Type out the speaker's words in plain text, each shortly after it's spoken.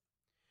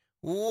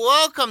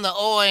Welcome to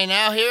OA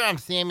Now here. I'm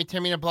Sammy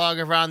Termina,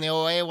 blogger around the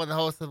OA, one of the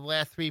hosts of the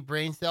last three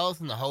brain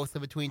cells and the host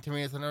of Between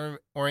Terminas and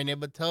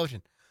Oriented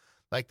Television.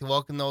 I'd like to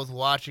welcome those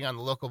watching on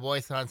the local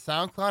voice on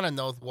SoundCloud and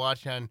those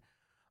watching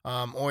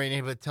on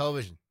Oriented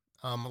Television.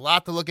 A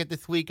lot to look at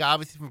this week,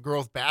 obviously, from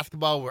girls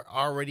basketball. We're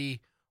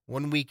already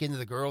 1 week into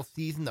the girls'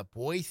 season. The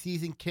boys'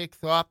 season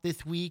kicks off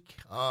this week.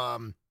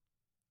 So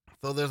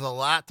there's a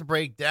lot to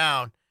break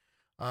down.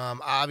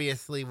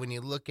 Obviously, when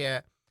you look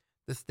at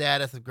the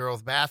status of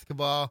girls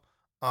basketball,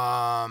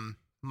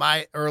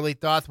 my early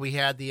thoughts, we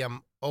had the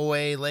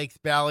OA Lakes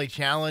Valley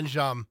Challenge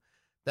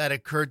that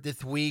occurred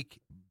this week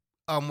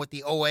with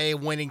the OA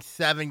winning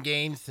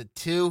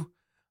 7-2.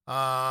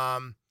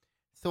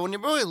 So when you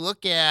really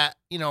look at,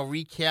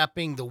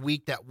 recapping the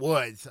week that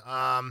was,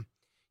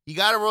 you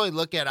got to really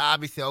look at,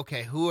 obviously,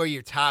 okay, who are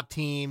your top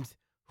teams?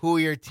 Who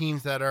are your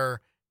teams that are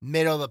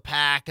middle of the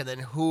pack? And then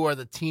who are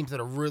the teams that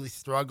are really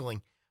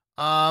struggling?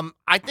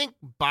 I think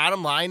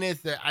bottom line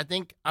is that I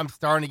think I'm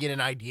starting to get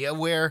an idea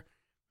where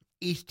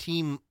each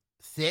team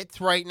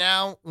sits right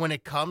now when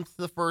it comes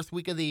to the first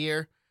week of the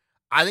year.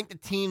 I think the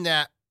team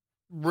that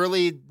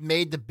really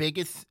made the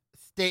biggest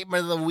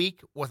statement of the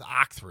week was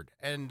Oxford.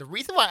 And the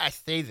reason why I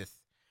say this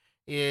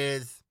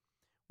is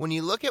when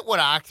you look at what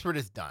Oxford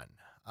has done,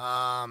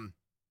 the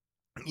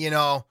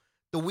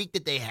week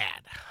that they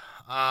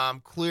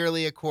had,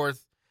 clearly, of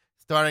course,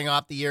 starting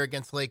off the year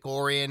against Lake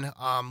Orion,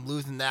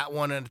 losing that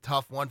one in a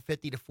tough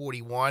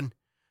 150-41.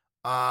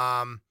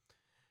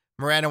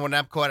 Miranda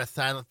Winnebago had a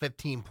silent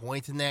 15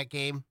 points in that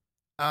game.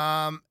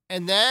 And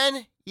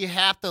then you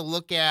have to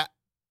look at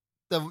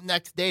the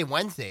next day,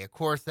 Wednesday. Of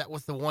course, that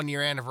was the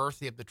 1-year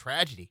anniversary of the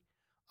tragedy.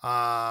 We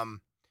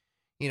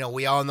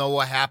all know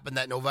what happened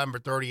that November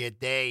 30th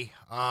day.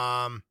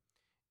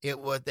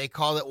 They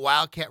called it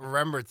Wildcat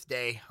Remembrance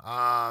Day.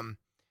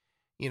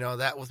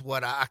 That was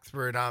what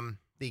Oxford,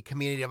 the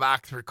community of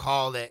Oxford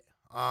called it.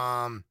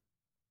 And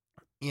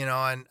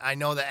I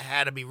know that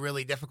had to be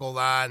really difficult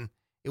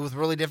it was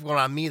really difficult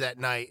on me that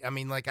night. I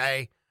mean,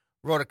 I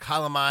wrote a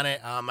column on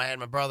it. I had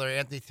my brother,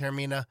 Anthony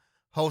Termina,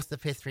 host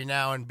of History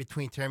Now and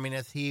Between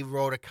Terminas. He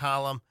wrote a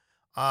column.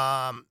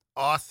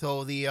 Also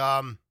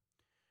on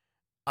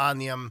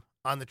the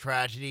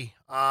tragedy,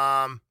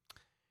 and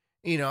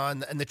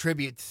the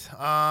tributes.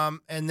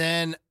 And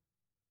then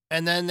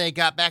they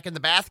got back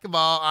into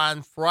basketball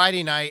on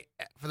Friday night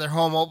for their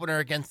home opener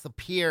against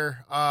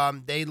Lapeer.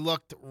 They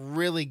looked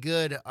really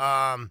good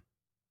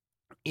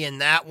in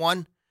that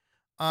one.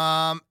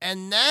 And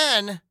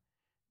then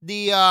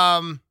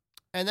on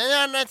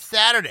that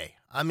Saturday,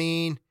 I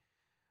mean,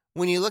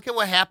 when you look at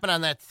what happened on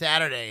that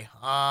Saturday,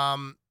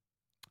 when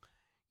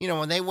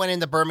they went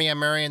into Birmingham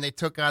Marion, they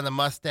took on the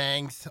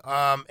Mustangs.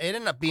 It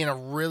ended up being a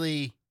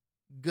really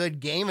good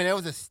game, and it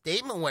was a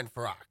statement win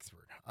for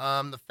Oxford.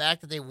 The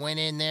fact that they went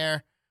in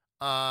there,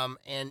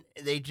 and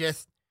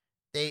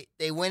they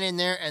went in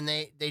there and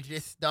they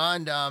just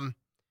stunned.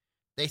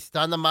 They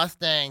stunned the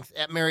Mustangs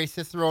at Mary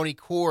Cicerone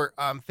Court,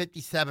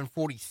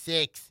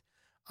 57-46.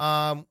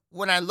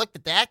 When I looked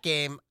at that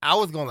game, I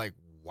was going like,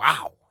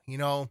 wow,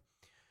 when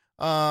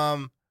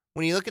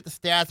you look at the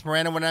stats,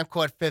 Miranda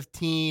Winnebago had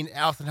 15,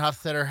 Allison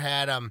Huffsetter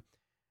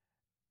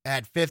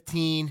had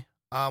 15,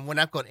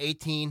 Winnebago had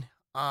 18,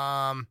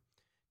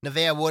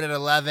 Nevaeh Wood at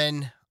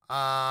 11,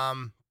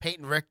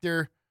 Peyton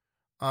Richter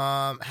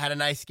had a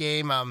nice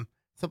game.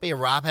 Sophia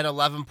Robb had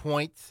 11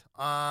 points.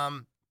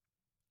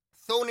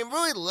 So when you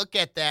really look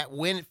at that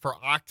win for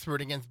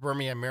Oxford against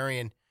Birmingham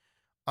Marion,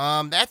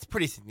 that's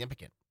pretty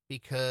significant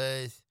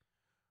because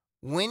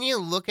when you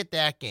look at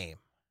that game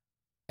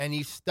and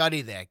you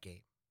study that game,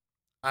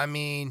 I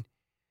mean,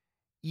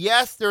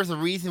 yes, there's a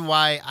reason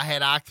why I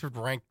had Oxford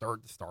ranked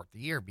third to start the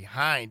year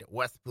behind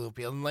West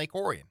Bloomfield and Lake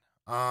Orion.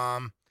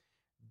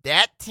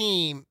 That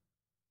team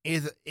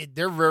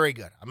they're very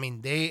good. I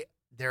mean, they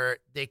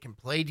can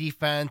play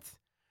defense.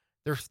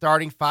 Their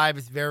starting five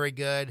is very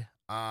good.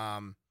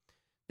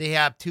 They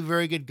have two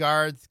very good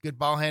guards, good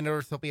ball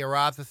handlers. Sophia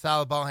Robb's a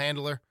solid ball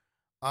handler.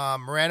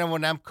 Miranda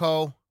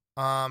Winnebago,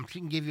 she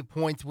can give you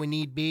points when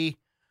need be.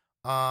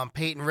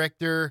 Peyton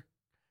Richter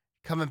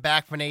coming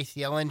back from an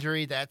ACL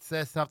injury, that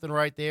says something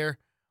right there.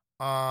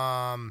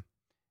 And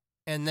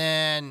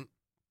then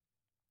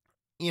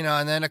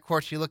of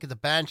course you look at the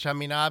bench. I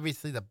mean,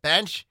 obviously the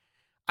bench,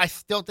 I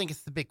still think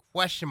it's the big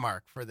question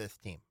mark for this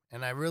team.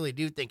 And I really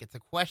do think it's a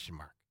question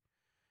mark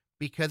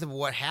because of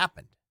what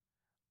happened.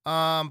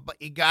 But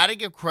you got to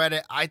give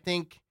credit, I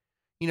think,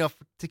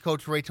 to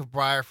Coach Rachel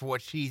Breyer for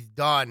what she's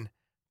done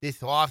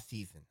this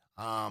offseason.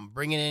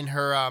 Bringing in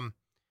her, an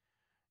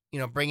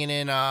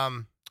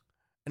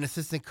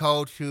assistant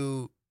coach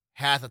who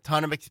has a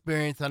ton of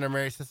experience under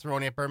Mary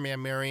Cicerone at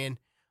Birmingham Marion.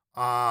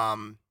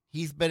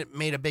 He's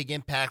made a big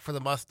impact for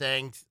the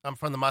Mustangs,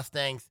 from the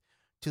Mustangs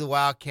to the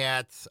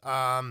Wildcats.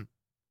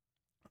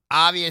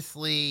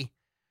 Obviously,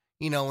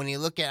 when you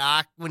look at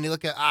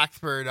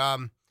Oxford,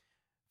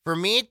 for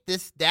me,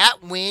 that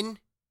win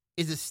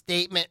is a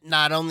statement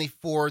not only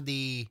for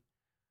the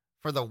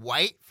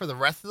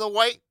rest of the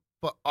white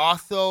but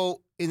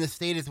also in the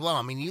state as well.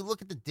 I mean, you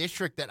look at the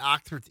district that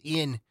Oxford's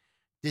in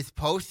this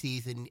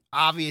postseason.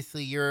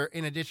 Obviously, you're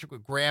in a district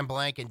with Grand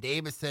Blanc and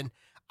Davison.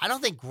 I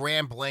don't think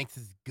Grand Blanc's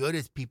as good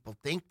as people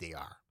think they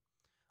are.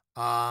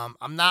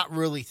 I'm not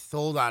really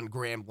sold on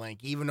Grand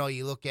Blanc, even though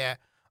you look at,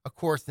 of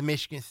course, the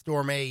Michigan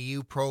Storm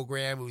AAU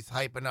program, who's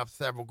hyping up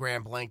several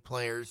Grand Blanc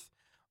players.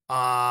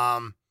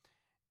 I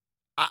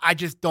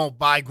just don't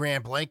buy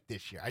Grand Blanc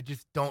this year. I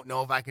just don't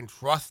know if I can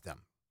trust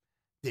them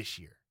this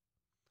year.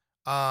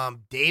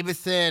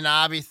 Davison,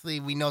 obviously,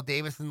 we know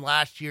Davison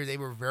last year, they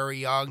were very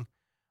young.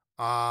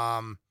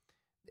 I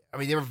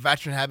mean, they were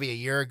veteran heavy a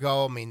year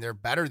ago. I mean, they're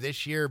better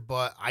this year,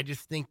 but I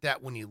just think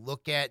that when you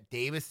look at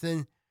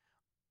Davison,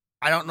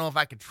 I don't know if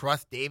I could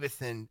trust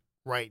Davison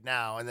right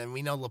now. And then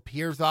we know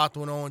Lapierre's off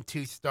to an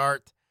 0-2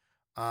 start.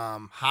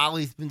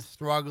 Holly's been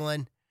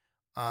struggling.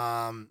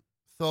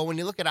 So when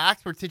you look at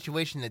Oxford's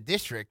situation in the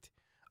district,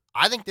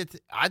 I think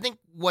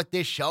what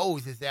this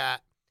shows is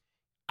that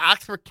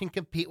Oxford can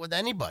compete with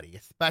anybody,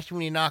 especially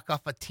when you knock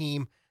off a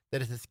team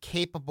that is as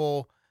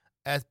capable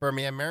as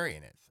Birmingham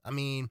Marion is. I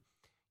mean,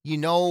 you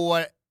know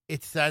what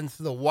it sends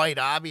to the white,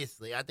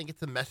 obviously. I think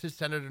it's a message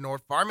sent to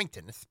North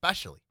Farmington,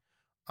 especially.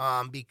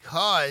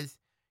 Because,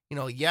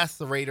 yes,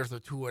 the Raiders are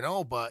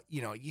 2-0, but,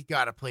 you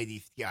got to play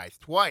these guys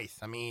twice.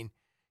 I mean,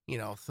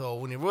 so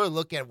when you really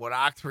look at what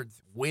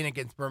Oxford's win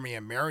against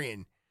Birmingham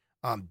Marion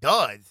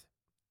does,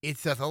 it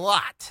says a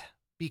lot.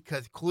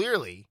 Because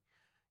clearly,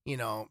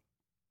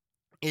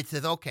 it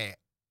says, okay,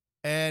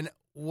 and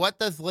what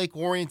does Lake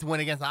Orion's win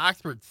against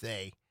Oxford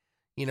say?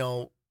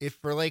 If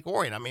for Lake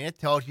Orion, I mean, it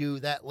tells you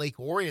that Lake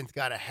Orion's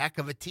got a heck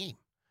of a team.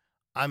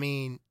 I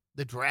mean,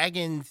 the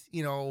Dragons,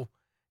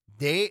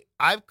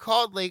 I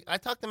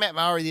talked to Matt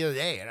Maury the other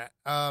day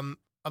of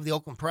the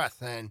Oakland Press,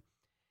 and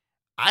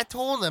I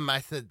told him, I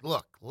said,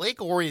 look,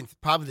 Lake Orion's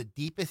probably the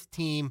deepest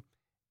team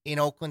in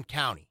Oakland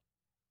County,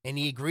 and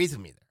he agrees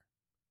with me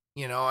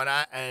there.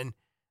 And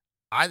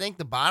I think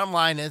the bottom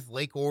line is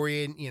Lake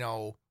Orion,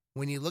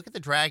 when you look at the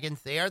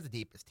Dragons, they are the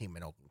deepest team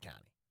in Oakland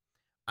County.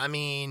 I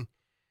mean,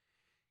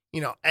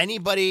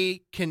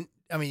 anybody can,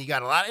 you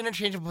got a lot of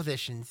interchangeable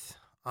positions.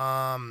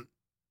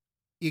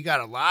 You got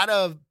a lot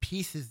of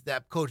pieces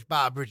that Coach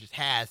Bob Bridges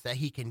has that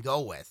he can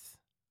go with.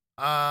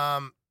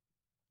 So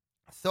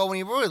when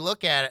you really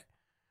look at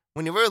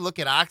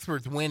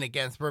Oxford's win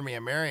against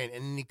Birmingham Marion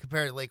and then you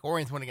compare to Lake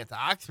Orion's win against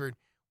Oxford,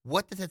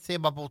 what does that say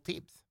about both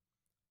teams?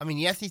 I mean,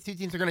 yes, these two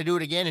teams are going to do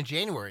it again in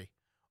January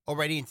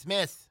over at Ian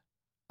Smith.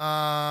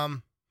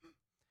 But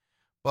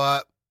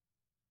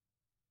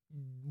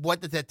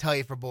what does that tell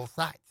you for both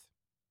sides?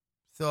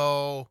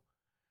 So,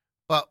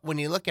 but when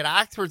you look at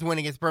Oxford's win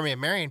against Birmingham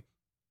Marion,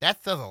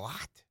 that says a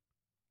lot.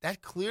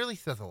 That clearly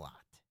says a lot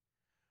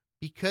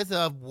because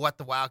of what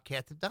the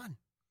Wildcats have done.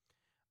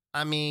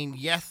 I mean,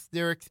 yes,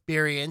 they're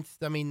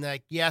experienced. I mean,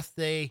 yes,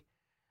 they,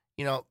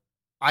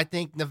 I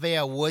think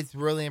Nevaeh Woods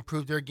really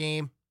improved their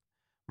game.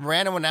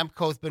 Miranda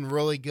Winemko's been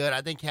really good.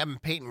 I think having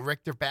Peyton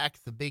Richter back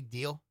is a big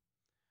deal.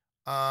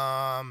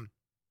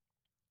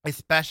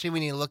 Especially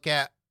when you look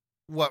at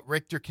what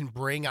Richter can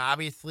bring,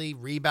 obviously,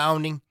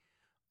 rebounding.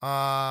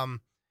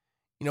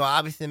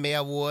 Obviously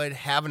Nevaeh Wood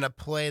having to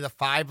play the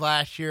 5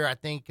 last year. I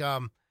think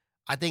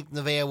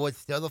Nevaeh Wood's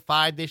still the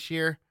 5 this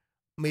year.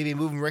 Maybe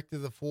moving Richter to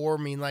the 4.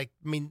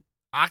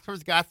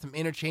 Oxford's got some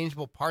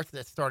interchangeable parts of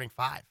that starting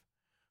 5.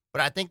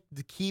 But I think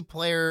the key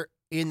player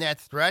in that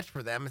stretch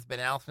for them has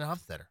been Allison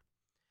Hofstetter.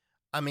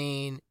 I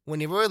mean, when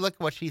you really look at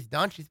what she's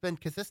done, she's been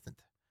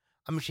consistent.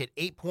 I mean, she had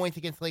 8 points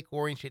against Lake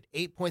Orion. She had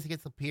 8 points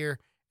against Lapeer,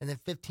 and then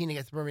 15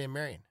 against Birmingham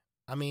Marion.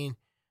 I mean,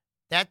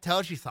 that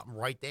tells you something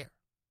right there.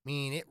 I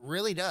mean, it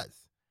really does.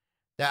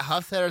 That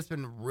Hofstetter's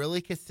been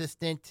really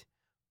consistent.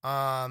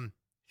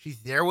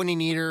 She's there when you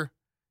need her,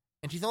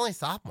 and she's only a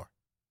sophomore.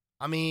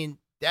 I mean,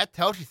 that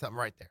tells you something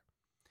right there.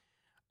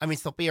 I mean,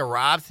 Sophia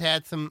Robbs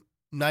had some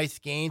nice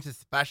games,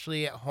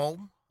 especially at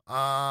home.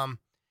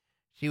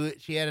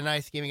 She had a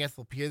nice game against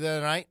Lapeer the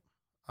other night.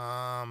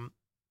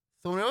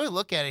 So when we really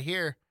look at it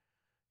here,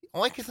 the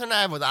only concern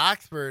I have with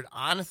Oxford,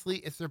 honestly,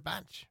 is their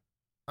bench.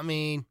 I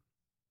mean,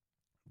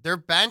 their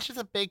bench is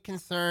a big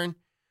concern.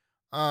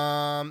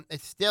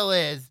 It still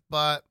is,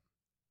 but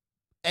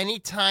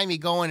anytime you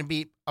go in and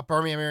beat a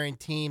Birmingham Marion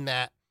team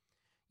that,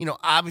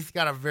 obviously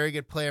got a very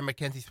good player,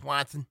 Mackenzie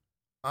Swanson.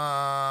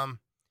 That's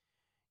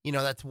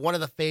one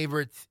of the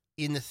favorites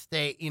in the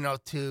state,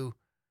 to,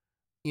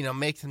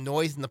 make some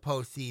noise in the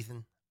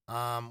postseason.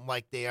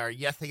 Like they are.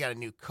 Yes, they got a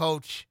new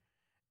coach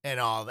and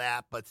all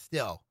that, but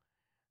still,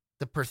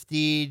 the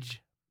prestige,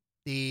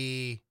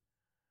 of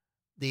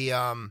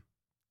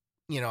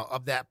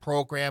that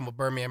program with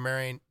Birmingham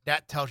Marion,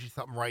 that tells you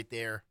something right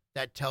there.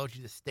 That tells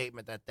you the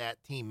statement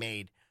that team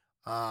made.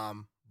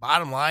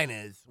 Bottom line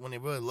is, when you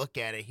really look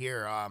at it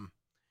here,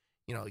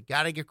 you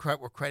got to give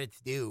credit where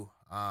credit's due.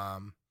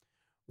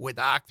 With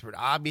Oxford,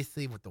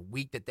 obviously, with the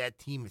week that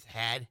team has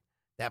had,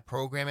 that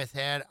program has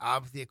had,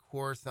 obviously, of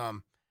course,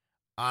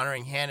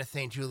 honoring Hannah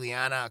St.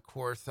 Juliana, of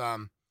course,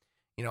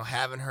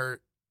 having her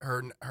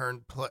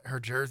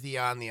jersey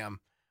on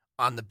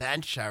the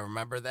bench. I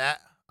remember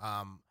that.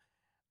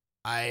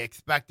 I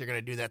expect they're going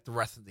to do that the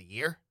rest of the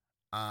year.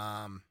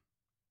 But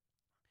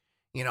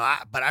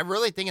I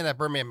really think in that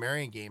Birmingham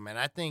Marion game, and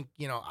I think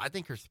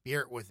her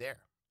spirit was there.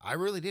 I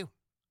really do.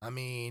 I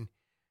mean,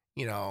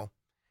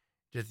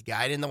 just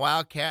guiding the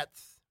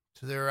Wildcats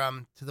to their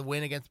to the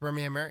win against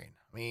Birmingham Marion.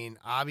 I mean,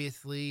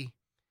 obviously,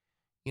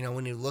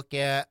 when you look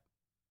at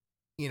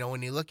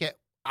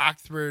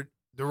Oxford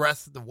the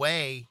rest of the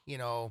way,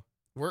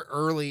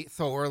 we're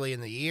so early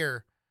in the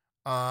year,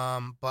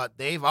 but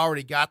they've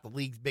already got the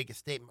league's biggest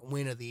statement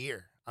win of the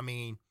year. I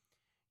mean,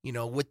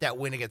 with that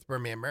win against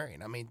Birmingham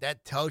Marion. I mean,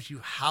 that tells you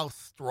how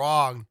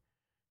strong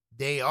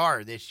they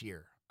are this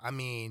year. I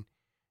mean,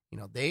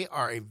 they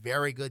are a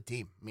very good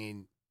team. I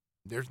mean,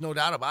 there's no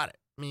doubt about it.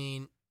 I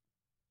mean,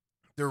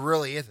 there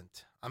really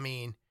isn't. I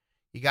mean,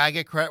 you got to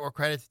get credit where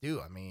credit's due.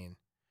 I mean,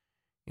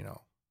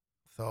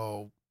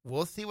 so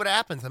we'll see what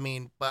happens. I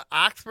mean, but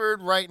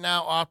Oxford right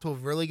now off to a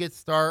really good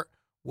start.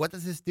 What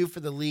does this do for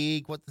the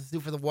league? What does this do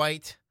for the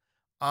White?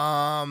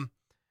 I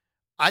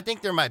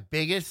think they're my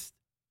biggest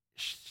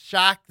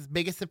shock,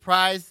 biggest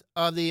surprise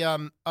of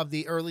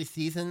the early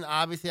season.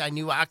 Obviously, I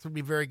knew Oxford would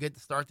be very good to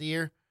start the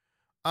year.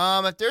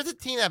 If there's a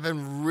team that I've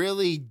been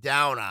really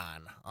down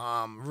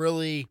on,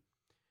 really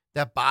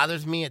that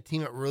bothers me, a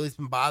team that really has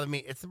been bothering me,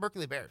 it's the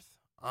Berkeley Bears.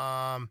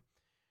 I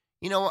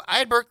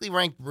had Berkeley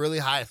ranked really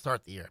high to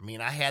start the year. I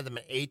mean, I had them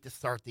at 8 to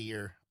start the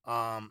year.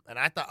 And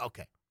I thought,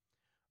 okay,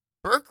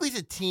 Berkeley's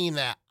a team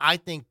that I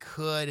think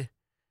could,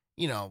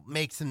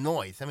 make some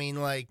noise. I mean,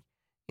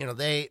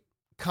 they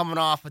coming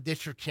off a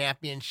district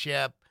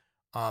championship,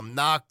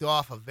 knocked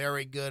off a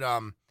very good,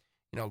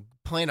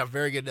 playing a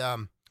very good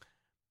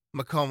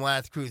Macomb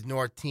L'Anse Creuse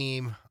North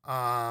team.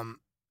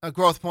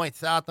 Grosse Pointe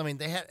South. I mean,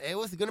 it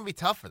was going to be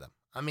tough for them.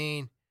 I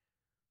mean,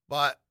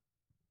 but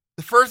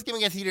the first game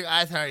against Utica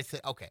Eisenhower, I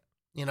said, okay,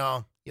 you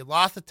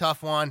lost a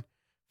tough one,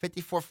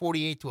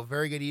 54-48 to a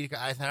very good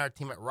Utica Eisenhower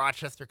team at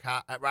Rochester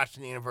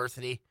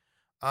University.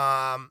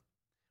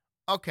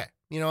 Okay,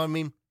 I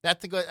mean,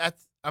 that's a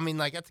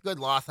good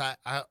loss.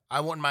 I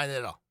wouldn't mind it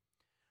at all.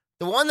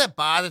 The one that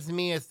bothers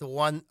me is the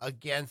one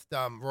against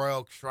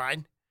Royal Oak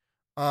Shrine.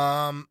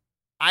 I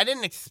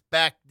didn't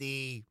expect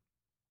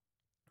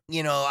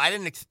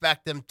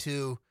them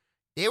to.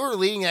 They were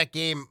leading that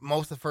game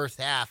most of the first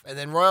half, and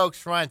then Royal Oak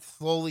Shrine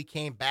slowly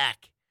came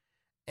back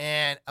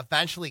and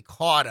eventually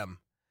caught them,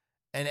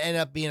 and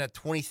ended up being a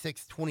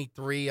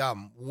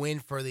 26-23 win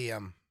for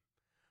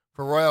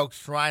for Royal Oak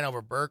Shrine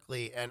over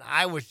Berkeley. And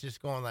I was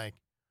just going like,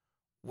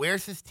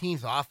 where's this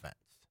team's offense?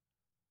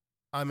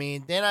 I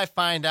mean, then I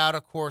find out,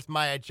 of course,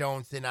 Maya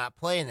Jones did not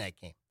play in that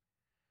game.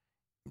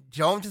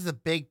 Jones is a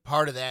big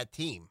part of that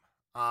team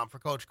for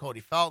Coach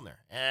Cody Feltner.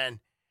 And,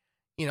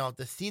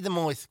 to see them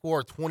only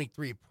score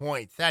 23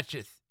 points, that's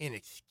just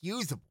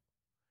inexcusable.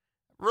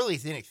 It really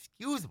is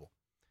inexcusable.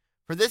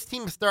 For this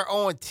team to start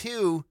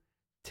 0-2,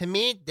 to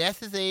me,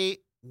 this is a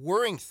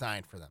worrying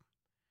sign for them.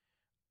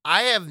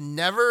 I have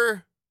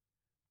never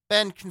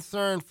been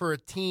concerned for a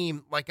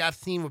team like I've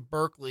seen with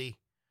Berkeley,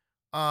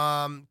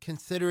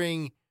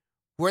 considering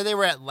where they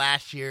were at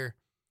last year.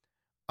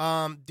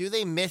 Do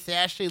they miss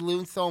Ashley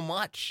Loon so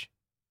much?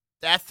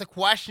 That's the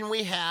question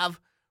we have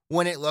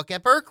when it look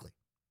at Berkeley.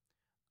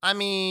 I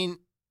mean,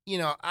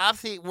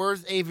 obviously,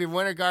 where's Avery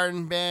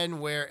Wintergarten been?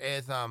 Where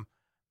is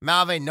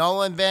Malve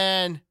Nolan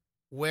been?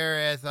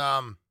 Where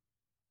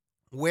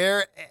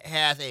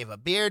has Ava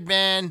Beard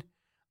been?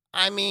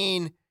 I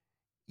mean,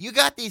 you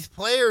got these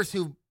players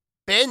who've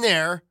been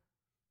there,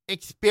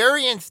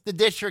 experienced the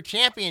district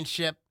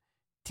championship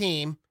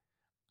team.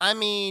 I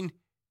mean,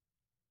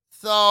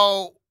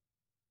 so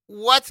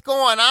what's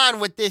going on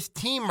with this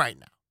team right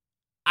now?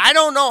 I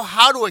don't know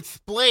how to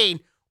explain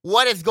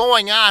what is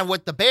going on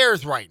with the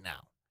Bears right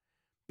now,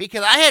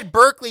 because I had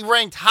Berkeley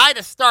ranked high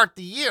to start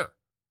the year.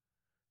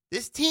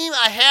 This team,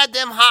 I had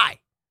them high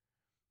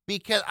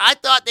because I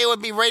thought they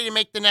would be ready to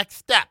make the next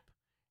step,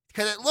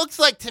 because it looks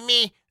like to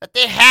me that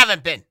they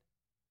haven't been.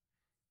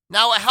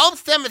 Now, what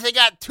helps them is they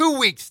got 2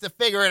 weeks to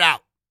figure it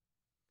out.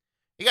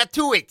 You got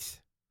 2 weeks.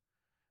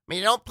 I mean,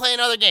 you don't play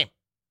another game.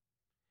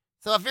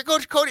 So if you're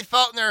Coach Cody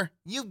Feltner,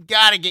 you've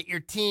got to get your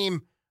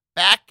team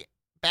back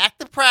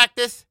to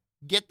practice,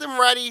 get them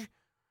ready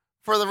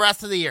for the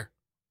rest of the year.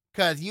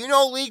 Because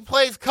league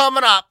play's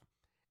coming up,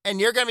 and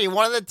you're going to be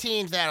one of the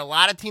teams that a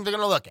lot of teams are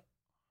going to look at.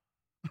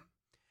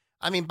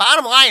 I mean,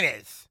 bottom line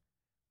is,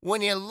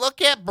 when you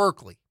look at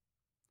Berkeley,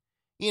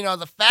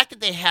 the fact that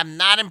they have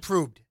not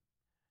improved,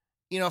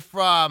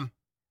 from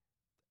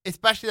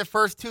especially the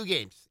first 2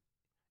 games,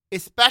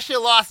 especially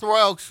lost to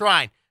Royal Oak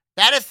Shrine,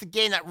 that is the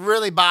game that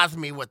really bothers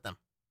me with them,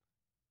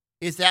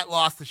 is that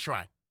loss to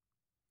Shrine.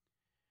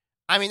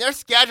 I mean, their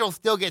schedule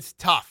still gets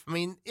tough. I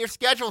mean, their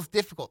schedule is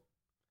difficult.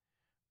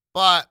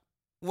 But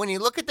when you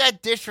look at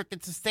that district,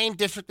 it's the same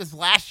district as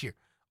last year.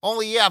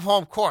 Only you have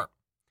home court.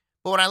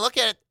 But when I look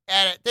at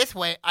it this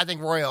way, I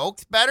think Royal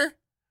Oak's better.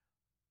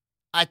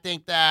 I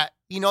think that,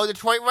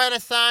 Detroit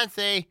Renaissance,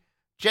 they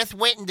just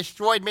went and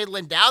destroyed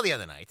Midland Dow the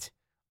other night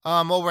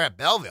over at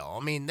Belleville.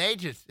 I mean,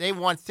 they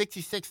won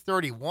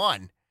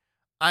 66-31.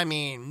 I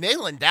mean,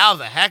 Midland Dow's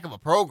a heck of a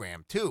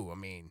program too.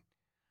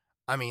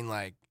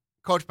 Like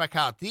coached by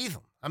Kyle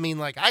Diesel. I mean,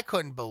 like I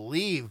couldn't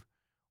believe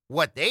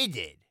what they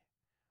did.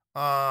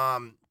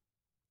 But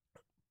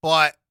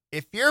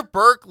if you're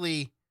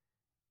Berkeley,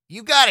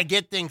 you got to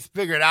get things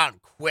figured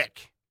out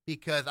quick,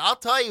 because I'll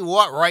tell you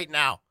what, right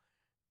now,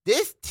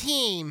 this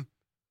team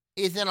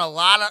is in a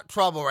lot of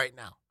trouble right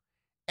now.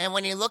 And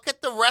when you look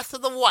at the rest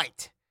of the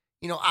white,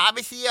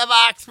 obviously you have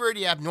Oxford,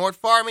 you have North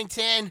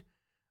Farmington.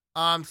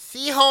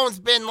 Seahome's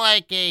been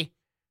like a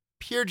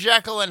pure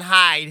Jekyll and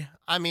Hyde.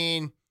 I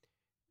mean,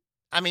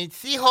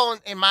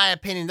 Seahone, in my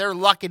opinion, they're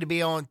lucky to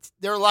be on.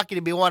 They're lucky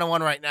to be 1-1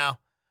 right now.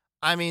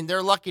 I mean,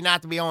 they're lucky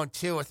not to be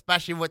 0-2,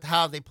 especially with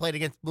how they played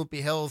against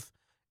Bloomfield Hills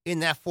in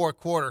that fourth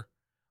quarter,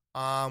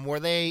 where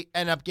they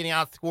end up getting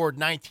outscored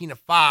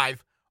 19-5,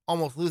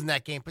 almost losing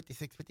that game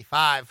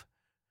 56-55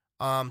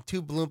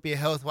 to Bloomfield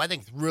Hills, who I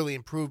think has really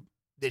improved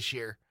this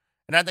year.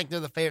 And I think they're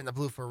the favorite in the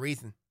blue for a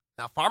reason.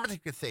 Now, Farmington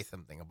could say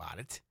something about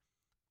it,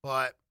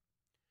 but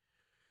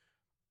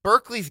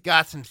Berkeley's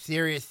got some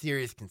serious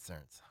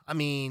concerns. I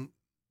mean,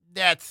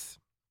 that's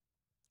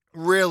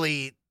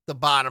really the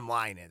bottom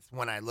line is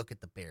when I look at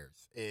the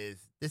Bears, is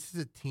this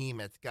is a team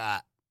that's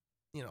got,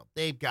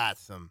 they've got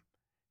some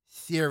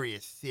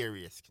serious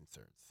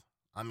concerns.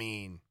 I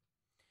mean,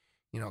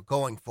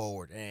 going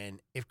forward. And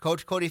if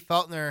Coach Cody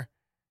Feltner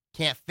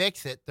can't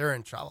fix it, they're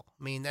in trouble.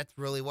 I mean, that's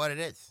really what it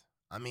is.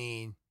 I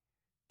mean,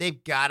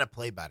 they've got to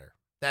play better.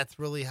 That's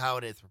really how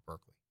it is for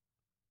Berkeley.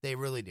 They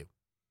really do.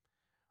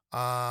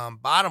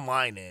 Bottom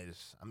line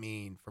is, I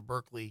mean, for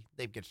Berkeley,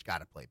 they've just got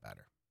to play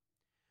better.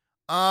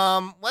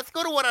 Let's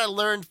go to what I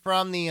learned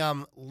from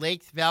the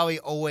Lakes Valley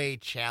OA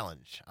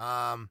Challenge.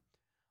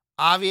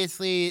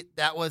 Obviously,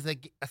 that was a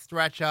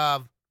stretch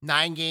of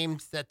 9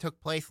 games that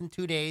took place in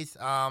 2 days.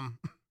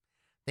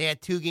 They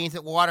had 2 games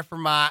at Waterford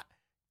Mott,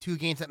 2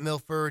 games at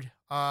Milford,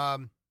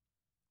 and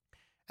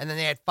then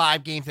they had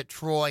 5 games at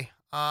Troy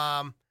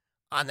on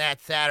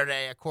that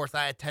Saturday. Of course,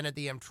 I attended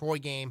the Troy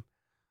game,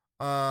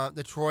 all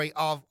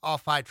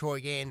 5 Troy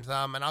games,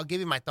 and I'll give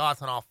you my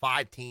thoughts on all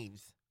 5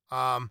 teams.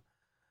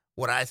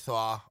 What I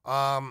saw.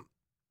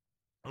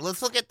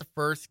 Let's look at the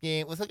first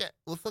game. Let's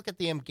look at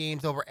the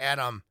games over at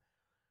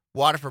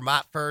Waterford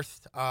Mott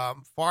first.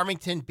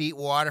 Farmington beat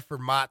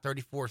Waterford Mott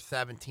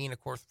 34-17.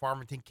 Of course,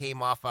 Farmington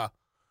came off a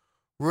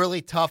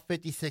really tough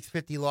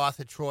 56-50 loss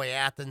at Troy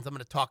Athens. I'm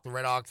going to talk to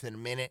Red Hawks in a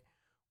minute.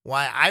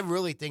 Why I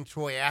really think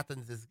Troy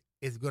Athens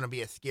is going to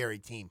be a scary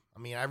team. I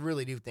mean, I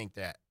really do think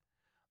that.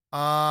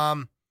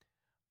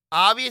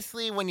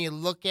 Obviously, when you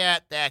look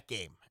at that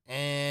game,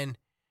 and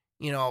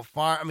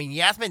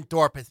Yasmin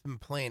Dorp has been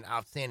playing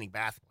outstanding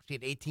basketball. She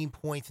had 18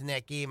 points in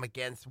that game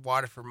against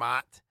Waterford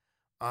Mott.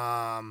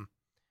 Now,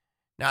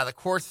 the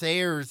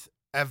Corsairs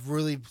have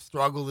really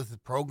struggled as a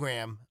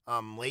program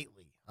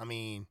lately. I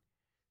mean,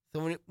 so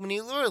when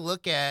you really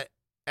look at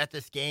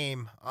this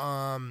game,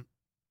 it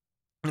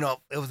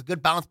was a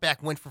good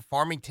bounce-back win for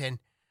Farmington,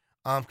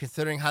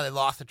 considering how they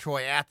lost to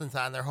Troy Athens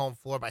on their home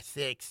floor by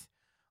 6.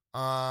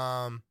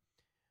 Bottom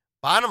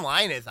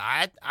line is,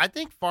 I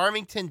think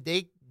Farmington,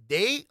 they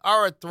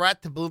are a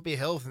threat to Bloomfield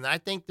Hills, and I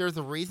think there's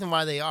a reason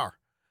why they are.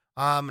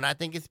 And I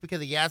think it's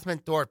because of Yasmin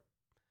Thorpe.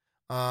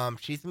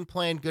 She's been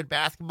playing good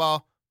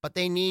basketball, but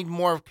they need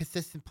more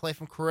consistent play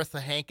from Carissa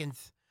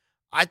Hankins.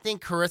 I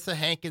think Carissa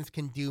Hankins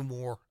can do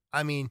more.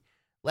 I mean,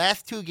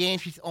 last 2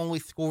 games, she's only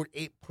scored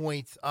 8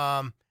 points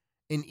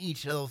in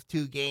each of those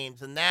 2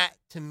 games. And that,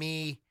 to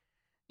me,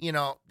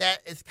 that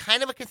is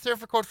kind of a concern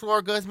for Coach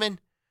Laura Guzman.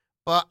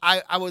 But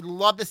I would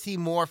love to see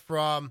more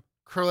from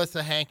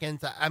Carissa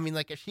Hankins. I mean,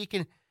 like, if she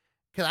can,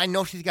 because I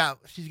know she's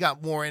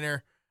got more in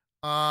her.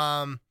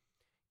 I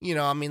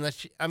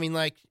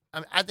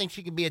think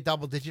she could be a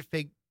double-digit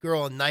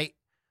girl a night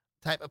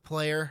type of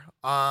player.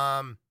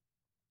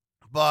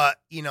 But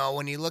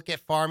when you look at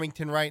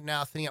Farmington right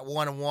now, sitting at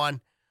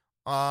 1-1,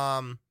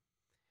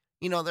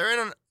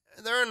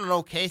 they're in an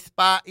okay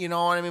spot. You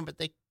know what I mean? But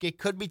they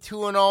could be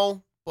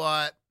 2-0.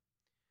 But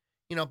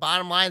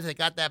bottom line is they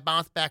got that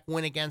bounce back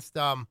win against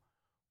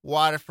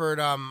Waterford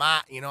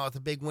Mott. It's a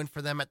big win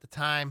for them at the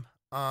time.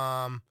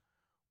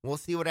 We'll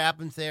see what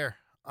happens there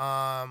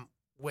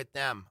with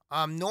them.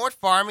 North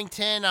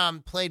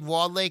Farmington played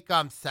Walled Lake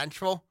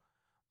Central.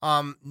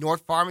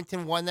 North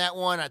Farmington won that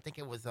one. I think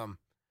it was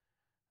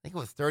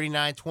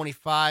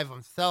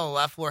 39-25. Stella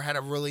Leffler had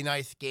a really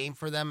nice game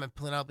for them at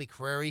Penelope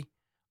Prairie.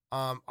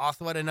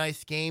 Also had a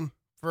nice game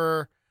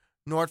for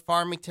North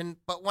Farmington.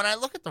 But when I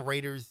look at the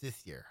Raiders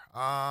this year,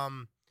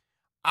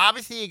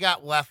 obviously you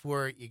got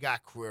Leffler, you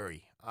got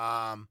Prairie.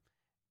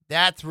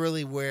 That's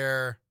really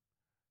where,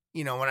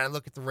 when I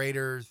look at the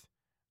Raiders,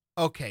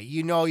 okay,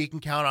 you can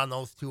count on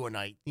those 2 a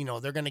night.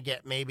 They're going to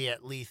get maybe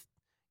at least,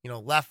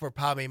 Leffler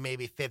probably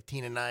maybe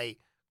 15 a night,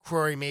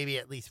 Prairie maybe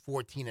at least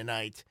 14 a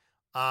night,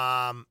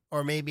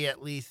 or maybe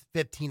at least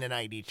 15 a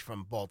night each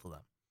from both of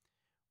them.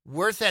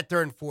 Where's that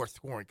third and fourth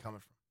scoring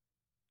coming from?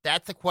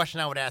 That's a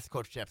question I would ask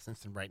Coach Jeff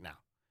Simpson right now.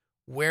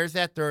 Where's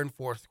that third and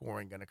fourth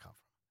scoring going to come from?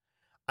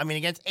 I mean,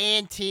 against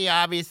A&T,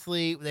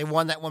 obviously, they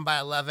won that one by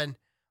 11.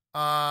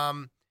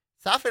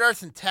 Southfield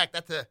Arts and Tech,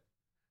 that's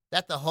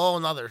a whole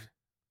another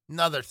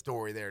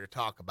story there to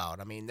talk about.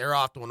 I mean, they're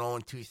off to an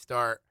 0-2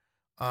 start.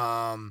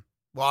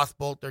 Lost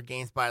both their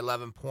games by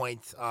 11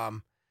 points.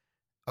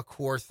 Of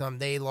course,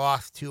 they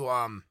lost to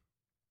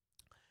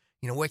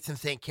Wixom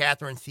St.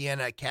 Catherine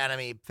Siena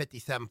Academy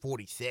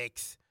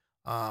 57-46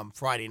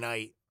 Friday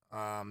night.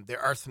 There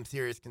are some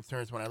serious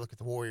concerns when I look at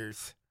the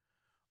Warriors.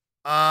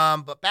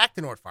 But back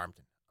to North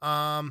Farmington.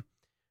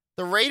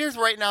 The Raiders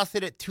right now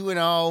sit at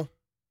 2-0.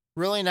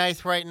 Really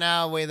nice right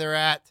now the way they're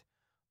at.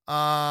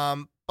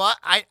 But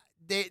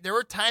there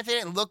were times they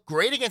didn't look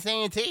great against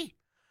A&T.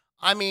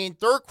 I mean,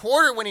 third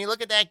quarter, when you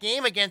look at that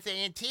game against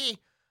A&T,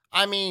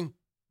 I mean,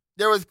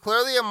 there was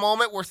clearly a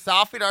moment where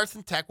Southfield Arts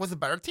and Tech was a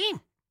better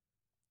team.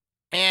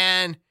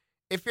 And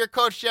if you're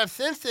Coach Jeff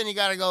Simpson, you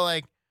got to go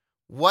like,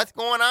 what's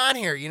going on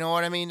here? You know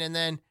what I mean? And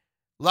then,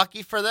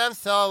 lucky for them,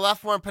 Stella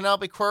Leffler and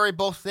Penelope Query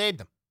both saved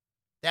them.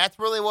 That's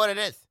really what it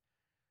is.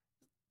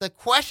 The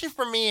question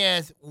for me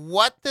is,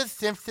 what does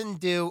Simpson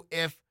do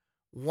if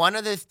one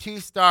of his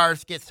two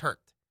stars gets hurt?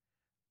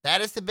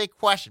 That is the big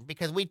question,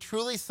 because we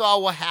truly saw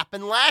what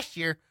happened last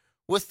year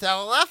with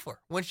Stella Leffler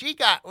when she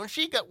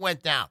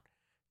went down.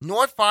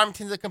 North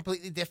Farmington's a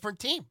completely different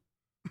team.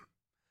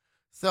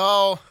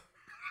 So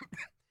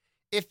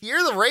if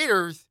you're the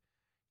Raiders,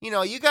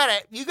 you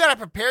gotta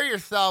prepare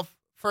yourself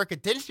for a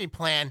contingency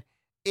plan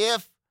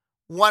if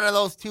one of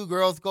those two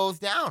girls goes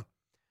down.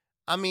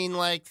 I mean,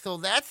 so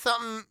that's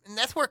something, and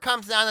that's where it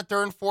comes down to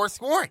third and fourth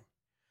scoring.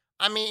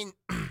 I mean,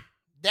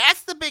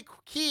 that's the big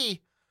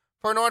key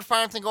for North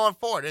Farmington going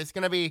forward. It's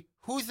going to be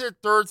who's their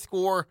third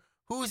scorer,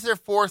 who's their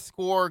fourth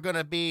scorer going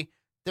to be.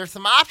 There's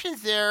some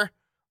options there.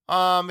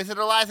 Is it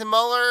Eliza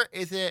Muller?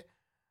 Is it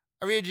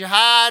Aria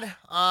Jihad?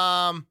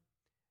 I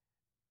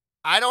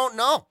don't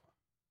know.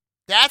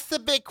 That's the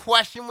big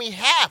question we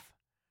have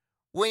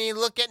when you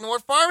look at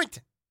North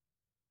Farmington.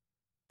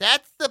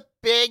 That's the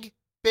big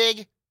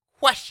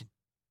question.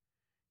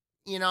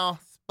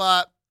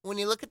 But when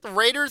you look at the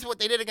Raiders, what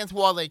they did against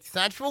Wall Lake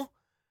Central,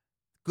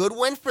 good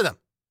win for them.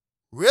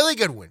 Really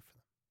good win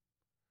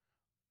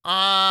for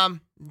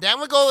them.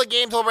 Then we go to the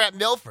games over at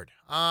Milford.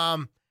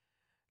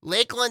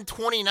 Lakeland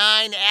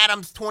 29,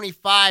 Adams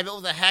 25. It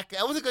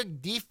was a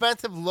good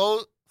defensive,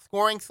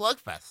 low-scoring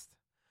slugfest.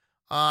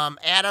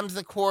 Adams,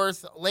 of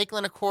course,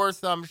 Lakeland, of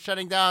course,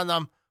 shutting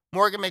down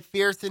Morgan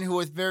McPherson, who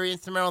was very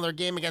instrumental in their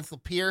game against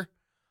Lapeer.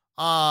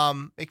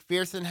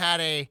 McPherson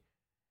I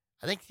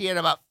think he had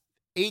about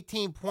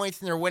 18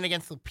 points in their win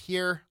against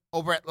Lapeer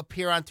over at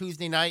Lapeer on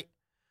Tuesday night.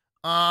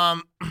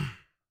 But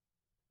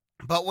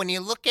when you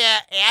look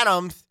at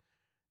Adams,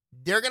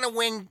 they're going to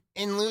win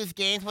and lose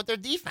games with their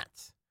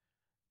defense.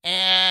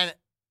 And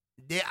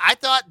I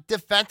thought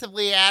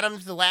defensively,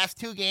 Adams, the last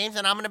two games,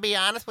 and I'm going to be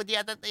honest with you,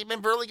 I thought they've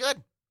been really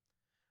good.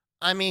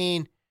 I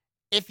mean,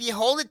 if you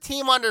hold a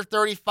team under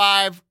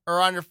 35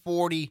 or under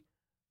 40,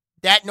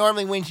 that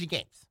normally wins you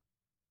games.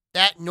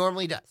 That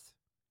normally does.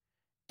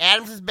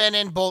 Adams has been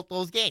in both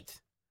those games.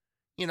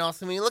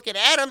 So when you look at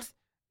Adams,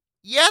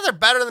 yeah, they're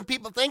better than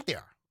people think they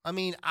are. I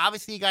mean,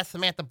 obviously, you got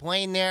Samantha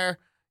Blaine there.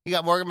 You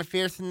got Morgan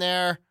McPherson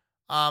there.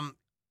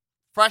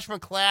 Freshman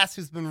class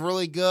who's been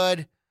really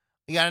good.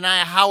 You got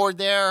Anaya Howard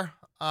there.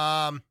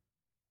 Coach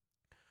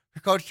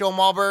Joe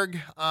Malberg.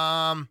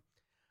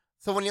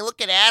 So when you look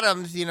at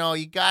Adams, you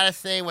got to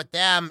say with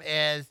them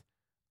is,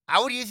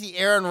 I would use the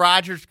Aaron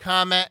Rodgers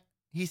comment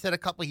he said a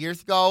couple of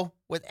years ago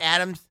with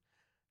Adams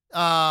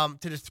to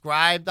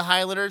describe the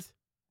Highlanders.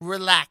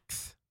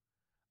 Relax.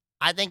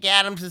 I think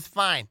Adams is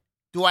fine.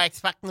 Do I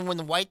expect them to win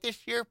the white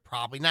this year?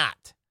 Probably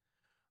not.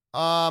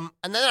 And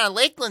then on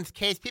Lakeland's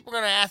case, people are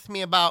going to ask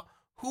me about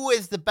who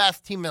is the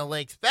best team in the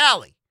Lakes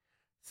Valley.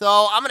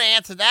 So I'm going to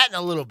answer that in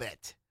a little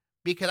bit,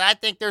 because I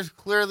think there's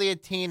clearly a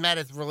team that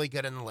is really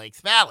good in the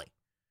Lakes Valley.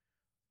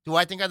 Do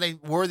I think are they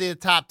worthy of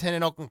the top 10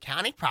 in Oakland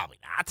County? Probably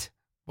not,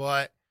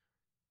 but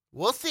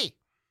we'll see.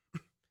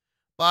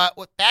 But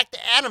back to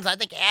Adams, I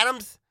think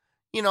Adams,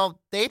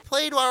 they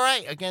played all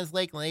right against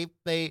Lakeland.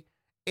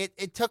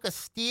 It took a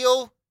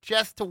steal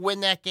just to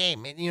win that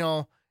game.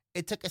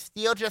 It took a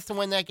steal just to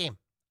win that game.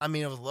 I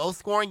mean, it was a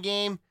low-scoring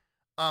game.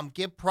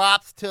 Give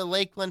props to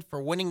Lakeland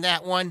for winning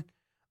that one.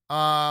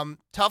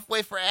 Tough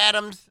way for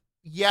Adams.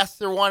 Yes,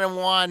 they're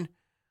 1-1,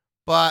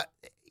 but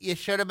it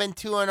should have been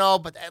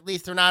 2-0, but at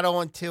least they're not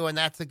 0-2, and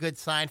that's a good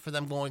sign for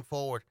them going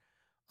forward.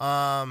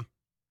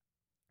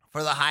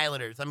 For the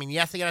Highlanders. I mean,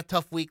 yes, they got a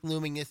tough week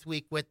looming this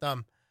week with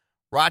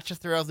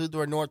Rochester,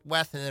 Elizabeth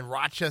Northwest, and then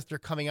Rochester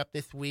coming up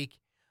this week.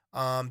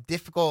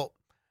 Difficult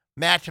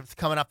matchups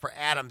coming up for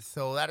Adams,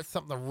 so that is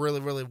something to really,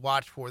 really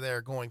watch for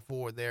there going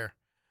forward there.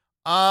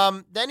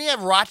 Then you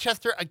have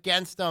Rochester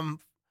against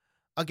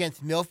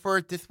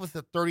Milford. This was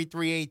a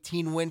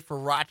 33-18 win for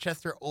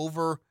Rochester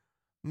over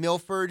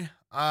Milford.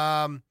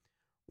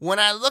 When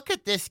I look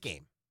at this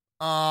game,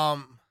 I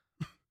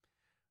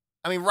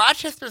mean,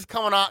 Rochester's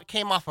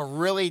came off a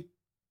really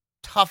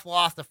tough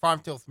loss to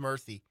Farmfield's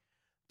Mercy,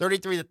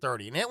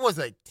 33-30, and it was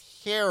a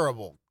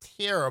terrible,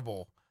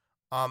 terrible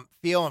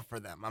feeling for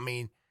them. I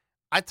mean,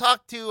 I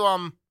talked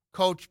to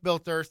Coach Bill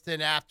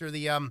Thurston after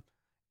the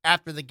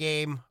after the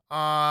game.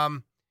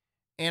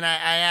 And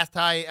I asked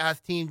how his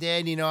team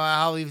did,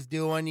 how he was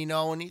doing,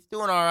 and he's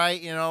doing all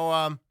right,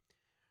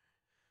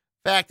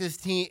 fact, this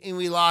team, and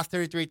we lost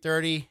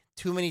 33-30,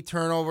 too many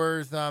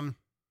turnovers, too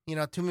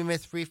many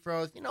missed free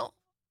throws,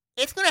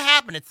 it's going to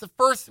happen. It's the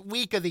first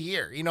week of the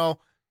year,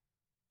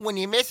 when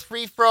you miss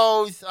free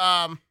throws,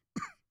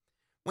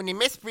 when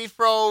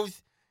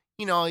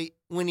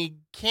you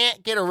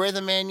can't get a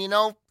rhythm in,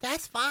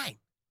 that's fine.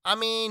 I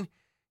mean,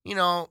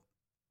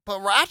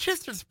 but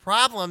Rochester's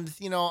problems,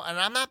 and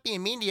I'm not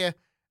being mean to you,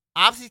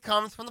 obviously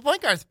comes from the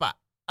point guard spot.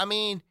 I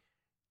mean,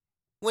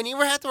 when you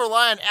have to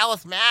rely on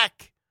Alice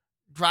Mack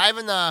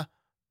driving the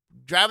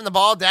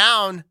ball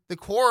down the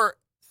court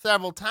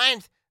several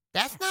times,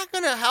 that's not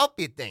going to help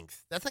you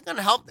things. That's not going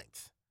to help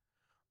things.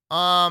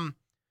 But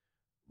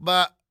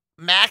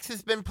Max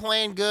has been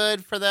playing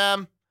good for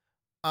them.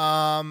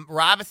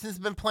 Robinson's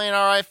been playing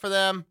all right for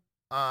them.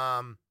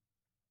 But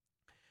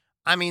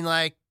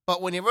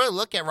when you really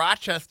look at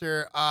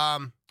Rochester,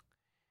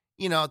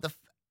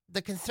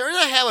 the concern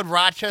I have with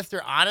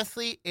Rochester,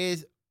 honestly,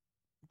 is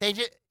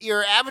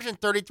you're averaging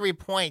 33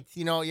 points.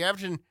 You're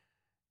averaging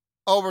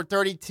over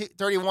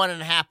 31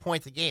 and a half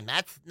points a game.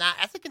 That's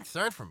a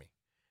concern for me.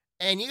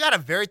 And you got a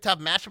very tough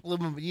matchup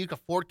with Utica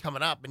Ford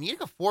coming up. And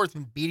Utica Ford's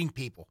been beating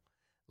people,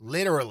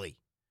 literally.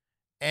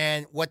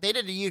 And what they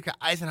did to Utica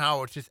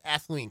Eisenhower was just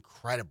absolutely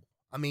incredible.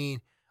 I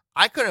mean,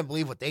 I couldn't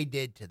believe what they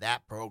did to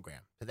that program,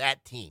 to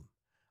that team.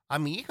 I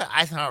mean, Utica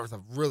Eisenhower was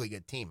a really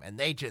good team, and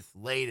they just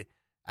laid,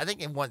 I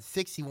think they won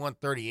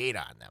 61-38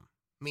 on them.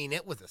 I mean,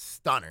 it was a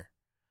stunner.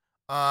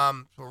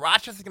 So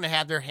Rochester's going to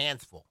have their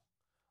hands full.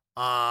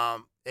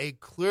 They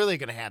clearly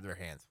going to have their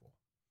hands full.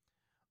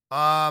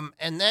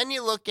 And then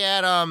you look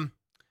at,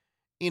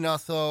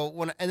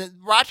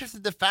 Rochester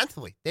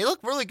defensively, they look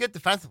really good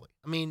defensively.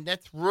 I mean,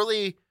 that's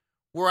really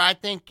where I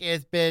think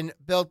has been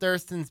Bill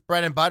Thurston's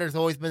bread and butter has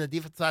always been the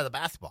defensive side of the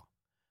basketball.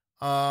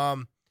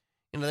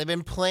 They've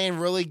been playing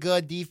really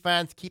good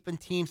defense, keeping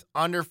teams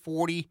under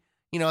 40.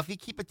 If you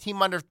keep a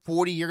team under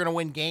 40, you're going to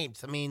win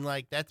games. I mean,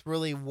 that's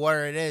really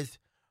where it is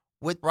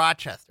with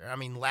Rochester. I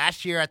mean,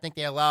 last year, I think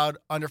they allowed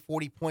under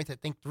 40 points,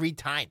 3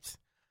 times.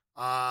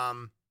 At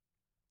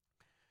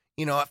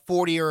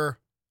 40 or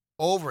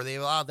over, they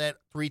allowed that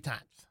 3 times.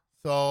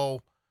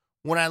 So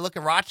when I look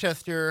at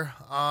Rochester,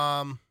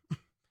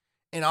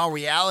 in all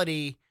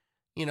reality,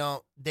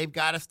 they've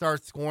got to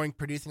start scoring,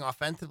 producing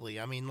offensively.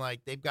 I mean,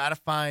 they've got to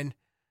find,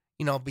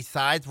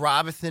 besides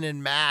Robinson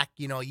and Mack,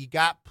 you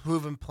got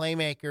proven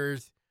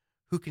playmakers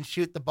who can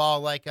shoot the ball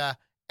like a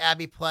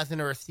Abby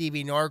Pleasant or a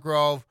Stevie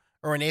Norgrove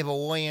or an Ava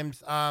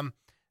Williams.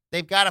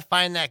 They've got to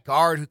find that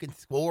guard who can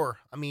score.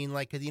 I mean,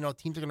 because,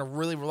 teams are going to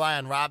really rely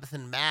on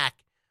Robinson and Mack,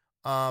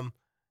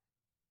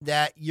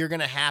 that you're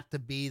going to have to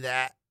be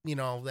that,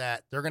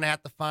 that they're going to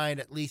have to find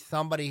at least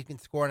somebody who can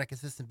score on a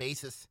consistent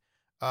basis,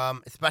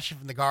 especially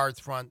from the guards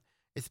front,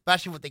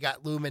 especially what they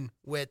got looming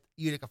with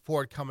Utica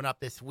Ford coming up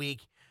this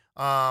week.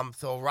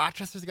 So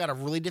Rochester's got a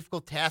really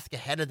difficult task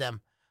ahead of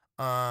them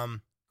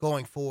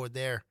going forward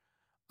there.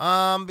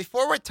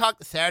 Before we talk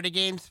the Saturday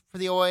games for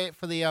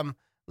the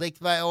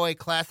Lakeside OA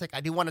Classic,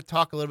 I do want to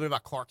talk a little bit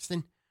about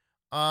Clarkston.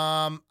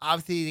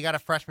 Obviously, they got a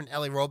freshman,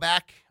 Ellie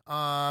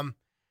Roback.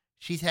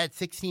 She's had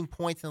 16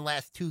 points in the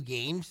last 2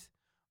 games.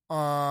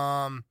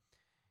 And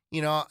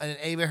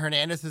Ava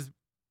Hernandez is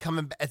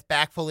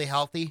back fully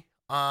healthy.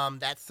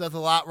 That says a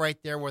lot right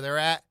there where they're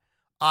at.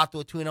 Off to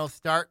a 2-0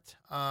 start.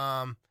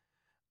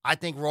 I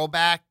think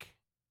Roback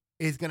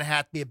is going to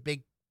have to be a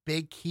big,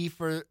 big key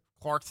for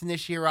Clarkston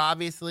this year,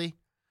 obviously.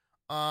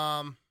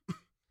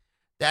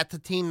 That's a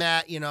team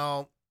that,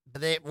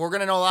 we're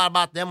going to know a lot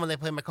about them when they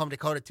play Macomb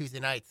Dakota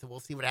Tuesday night, so we'll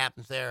see what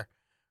happens there.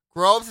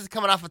 Groves is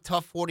coming off a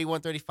tough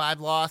 41-35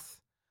 loss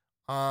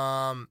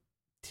to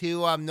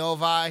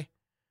Novi.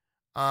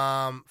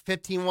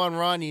 15-1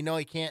 run,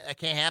 that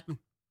can't happen.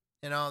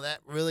 That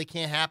really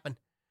can't happen.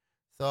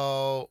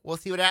 So we'll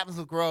see what happens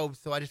with Groves.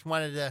 So I just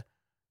wanted to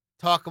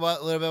talk a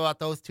little bit about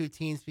those 2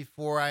 teams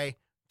before I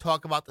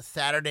talk about the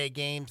Saturday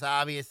games,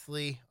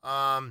 obviously.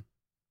 To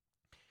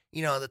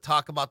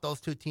talk about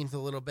those 2 teams a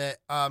little bit.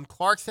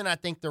 Clarkston, I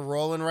think they're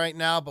rolling right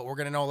now, but we're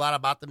going to know a lot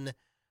about them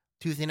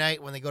Tuesday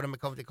night when they go to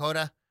Macomb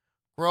Dakota.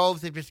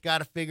 Groves, they've just got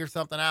to figure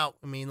something out.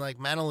 I mean,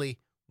 mentally,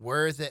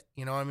 where is it?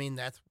 You know what I mean?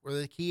 That's where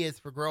the key is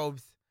for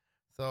Groves.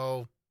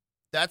 So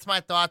that's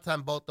my thoughts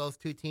on both those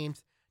 2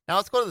 teams. Now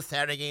let's go to the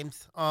Saturday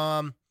games.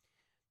 Over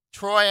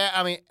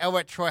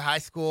at Troy High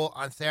School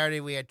on Saturday,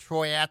 we had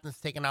Troy Athens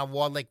taking on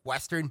Walled Lake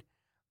Western.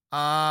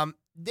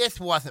 This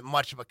wasn't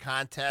much of a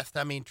contest.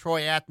 I mean,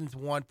 Troy Athens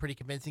won pretty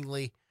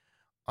convincingly.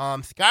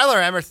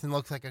 Skylar Emerson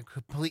looks like a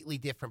completely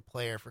different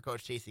player for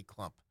Coach J.C.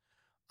 Klump.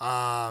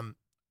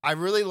 I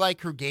really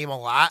like her game a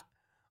lot.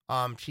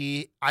 I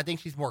think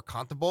she's more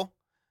comfortable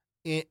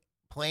in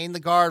playing the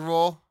guard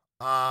role.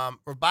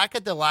 Rebecca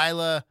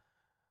Delilah,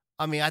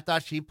 I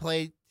thought she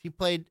played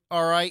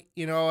all right,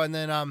 and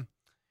then,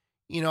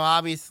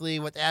 obviously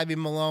with Abby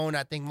Malone,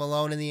 I think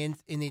Malone in the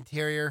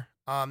interior,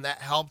 that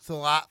helps a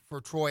lot for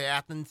Troy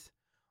Athens.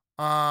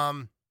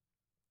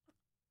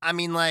 I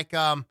mean, like,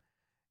 LA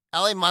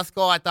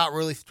Musco, I thought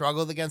really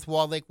struggled against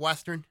Walled Lake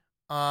Western.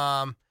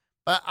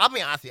 But I'll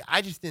be honest with you,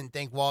 I just didn't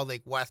think Walled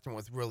Lake Western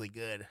was really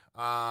good.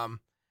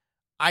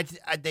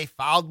 They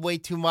fouled way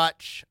too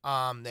much.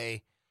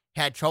 They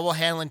had trouble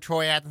handling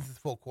Troy Athens'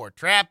 full court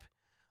trap.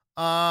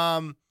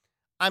 I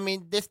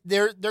mean,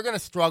 they're gonna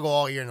struggle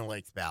all year in the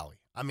Lakes Valley.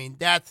 I mean,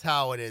 that's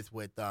how it is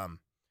with Walled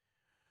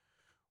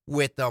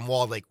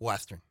Lake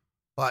Western.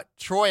 But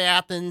Troy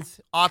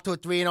Athens off to a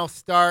 3-0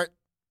 start.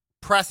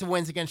 Impressive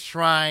wins against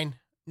Shrine,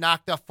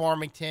 knocked off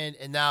Farmington,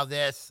 and now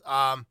this.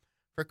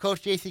 For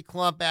Coach J.C.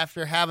 Klump,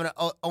 after having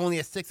only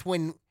a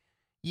 6-win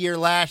year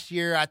last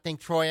year, I think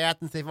Troy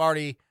Athens, they've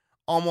already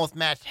almost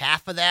matched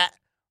half of that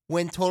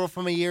win total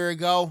from a year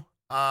ago.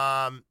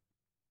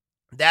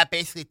 That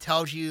basically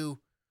tells you,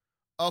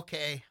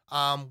 okay,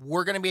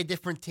 we're going to be a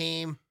different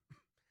team.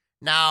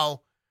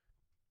 Now,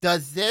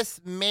 does this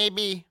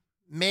maybe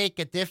make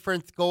a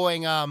difference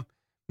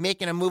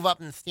making a move up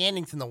in the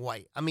standings in the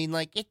white? I mean,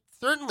 like, it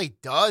certainly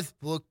does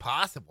look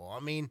possible. I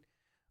mean,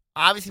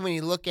 obviously, when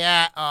you look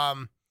at,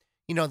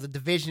 the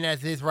division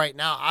as it is right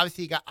now,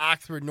 obviously you got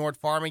Oxford, North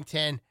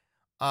Farmington.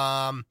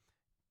 I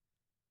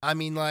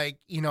mean, like,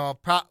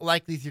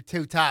 likely these are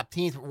two top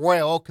teams.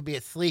 Royal Oak could be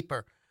a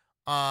sleeper.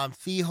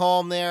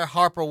 Seaholm there.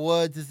 Harper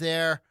Woods is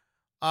there.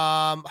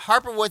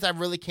 Harper Woods, I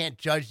really can't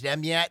judge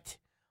them yet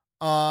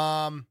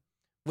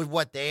with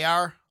what they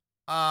are.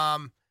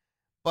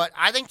 But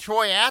I think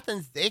Troy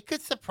Athens, they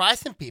could surprise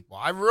some people.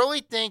 I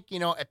really think,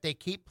 if they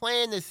keep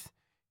playing this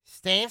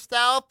same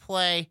style of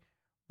play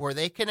where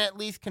they can at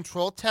least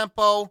control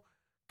tempo,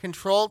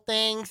 control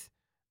things,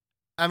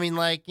 I mean,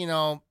 like,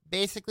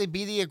 basically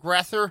be the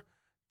aggressor,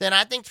 then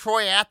I think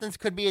Troy Athens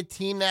could be a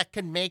team that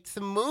could make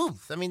some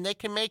moves. I mean, they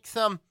can make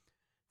some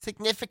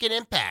significant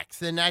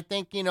impacts. And I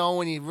think,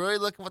 when you really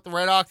look at what the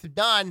Redhawks have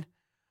done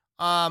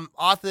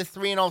off this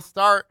 3-0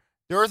 start,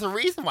 there's a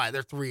reason why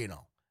they're 3-0.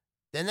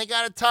 Then they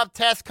got a tough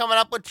test coming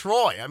up with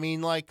Troy. I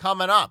mean, like,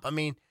 coming up. I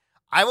mean,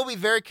 I will be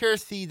very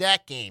curious to see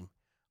that game.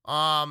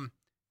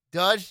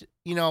 Does,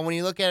 when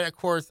you look at it, of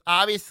course,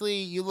 obviously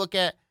you look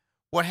at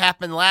what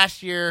happened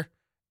last year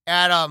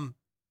at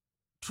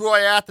Troy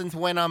Athens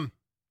when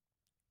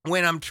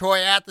Troy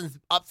Athens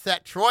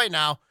upset Troy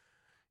now.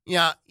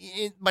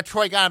 But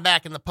Troy got him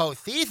back in the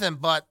postseason,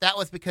 but that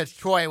was because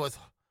Troy was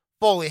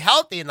fully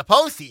healthy in the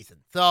postseason.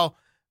 So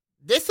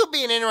this will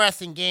be an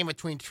interesting game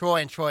between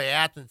Troy and Troy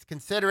Athens,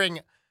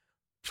 considering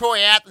Troy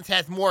Athens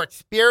has more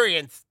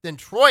experience than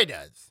Troy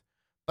does.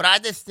 But I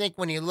just think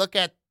when you look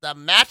at the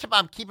matchup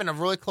I'm keeping a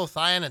really close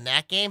eye on in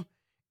that game,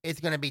 it's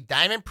going to be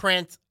Diamond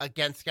Prince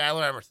against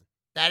Skylar Emerson.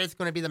 That is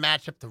going to be the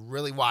matchup to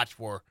really watch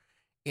for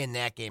in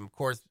that game. Of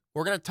course,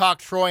 we're going to talk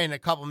Troy in a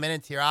couple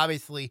minutes here,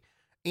 obviously,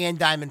 and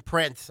Diamond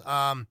Prince,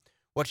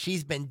 what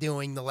she's been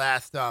doing the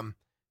last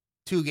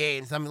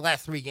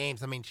last 3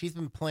 games. I mean, she's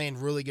been playing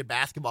really good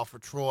basketball for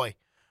Troy,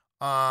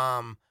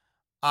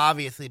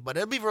 obviously. But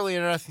it'll be really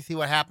interesting to see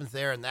what happens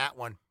there in that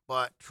one.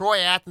 But Troy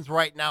Athens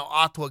right now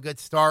off to a good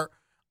start.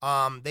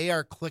 They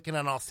are clicking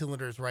on all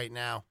cylinders right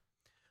now.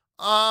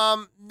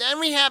 Then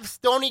we have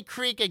Stony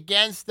Creek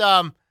against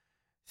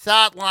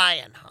South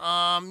Lyon.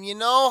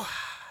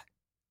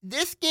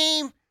 This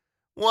game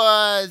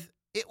was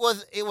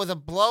a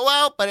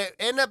blowout, but it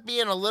ended up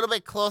being a little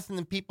bit closer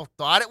than people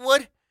thought it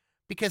would,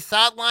 because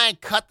South Lyon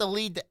cut the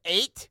lead to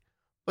 8,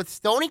 but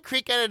Stony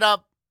Creek ended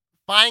up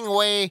finding a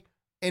way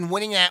and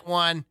winning that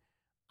one.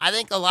 I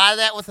think a lot of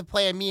that was the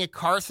play of Mia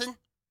Carson.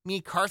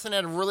 Mia Carson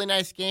had a really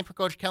nice game for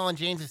Coach Kellen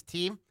James'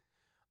 team.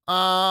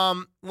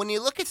 When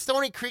you look at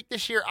Stony Creek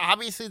this year,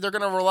 obviously they're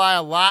going to rely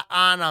a lot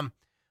on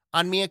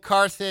Mia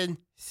Carson,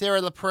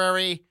 Sarah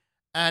LaPrairie,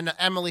 and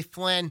Emily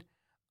Flynn.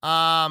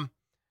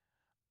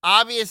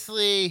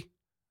 Obviously,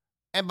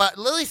 but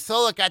Lily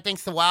Solik, I think,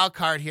 is the wild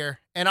card here.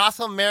 And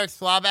also Merrick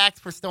Slavac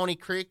for Stony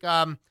Creek.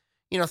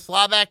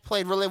 Slavac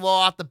played really well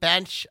off the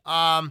bench.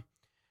 So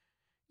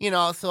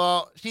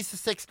she's the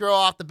 6th girl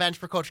off the bench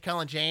for Coach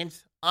Kellen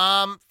James.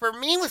 For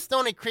me with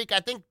Stony Creek,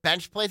 I think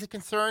bench play is a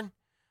concern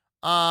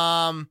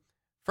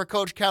for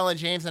Coach Kellen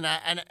James. And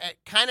it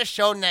kind of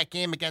showed in that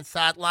game against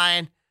South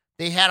Lyon.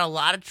 They had a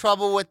lot of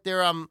trouble with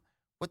their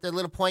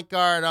little point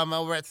guard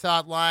over at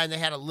South Lyon. They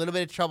had a little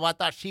bit of trouble. I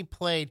thought she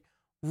played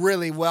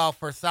really well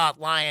for South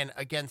Lyon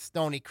against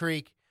Stony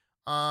Creek.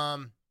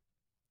 But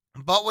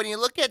when you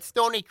look at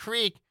Stony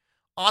Creek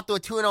off to a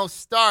 2-0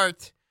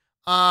 start,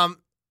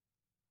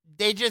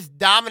 they just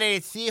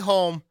dominated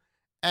Seaholm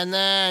and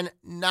then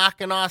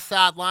knocking off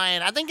South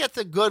Lyon. I think that's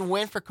a good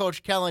win for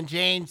Coach Kellen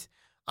James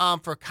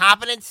for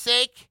competence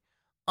sake.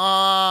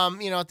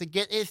 To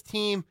get his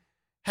team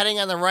heading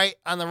on the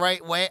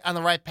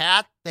right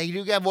path. They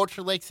do get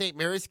Orchard Lake St.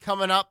 Mary's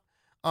coming up.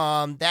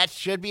 That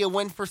should be a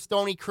win for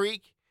Stony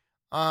Creek.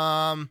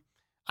 I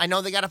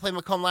know they got to play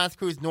Macomb L'Anse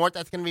Creuse North.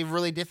 That's going to be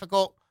really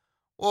difficult.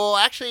 Well,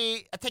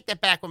 actually, I take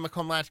that back with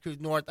Macomb L'Anse Creuse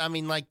North. I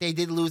mean, like, they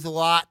did lose a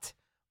lot.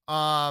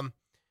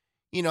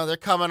 They're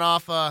coming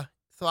off.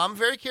 So I'm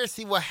very curious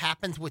to see what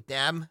happens with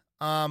them.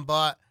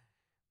 But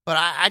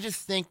I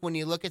just think when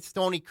you look at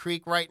Stony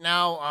Creek right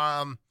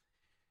now,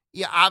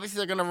 Yeah, obviously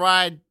they're going to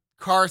ride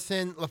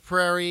Carson,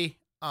 LaPrairie,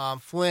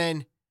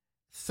 Flynn,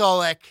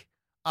 Solik,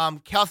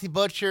 Kelsey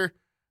Butcher,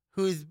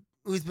 who's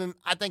been,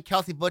 I think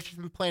Kelsey Butcher's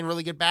been playing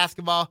really good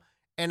basketball,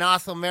 and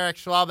also Merrick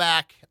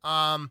Schwalbach.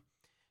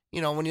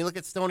 When you look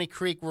at Stony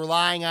Creek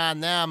relying on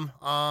them,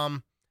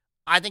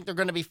 I think they're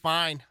going to be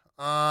fine.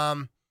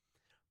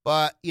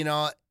 But it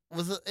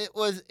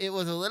was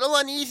a little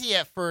uneasy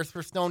at first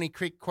for Stony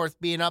Creek, of course,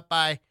 being up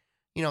by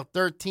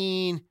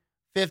 13,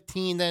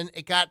 15. Then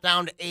it got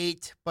down to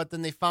 8, but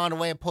then they found a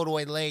way and pulled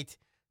away late.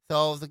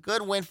 So it was a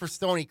good win for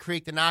Stony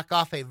Creek to knock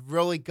off a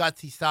really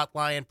gutsy South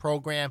Lyon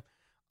program.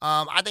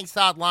 I think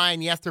South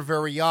Lyon, yes, they're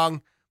very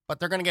young, but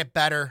they're going to get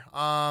better.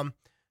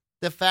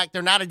 The fact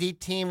they're not a deep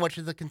team, which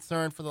is a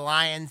concern for the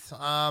Lions.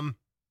 I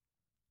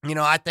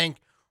think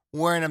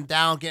wearing them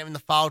down, getting them in the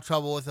foul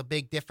trouble was a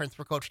big difference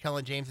for Coach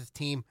Kellen James's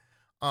team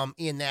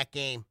in that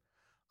game.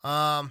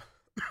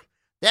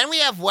 Then we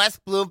have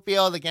West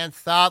Bloomfield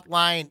against South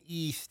Lyon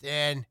East,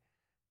 and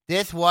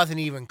this wasn't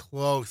even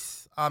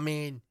close. I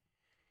mean,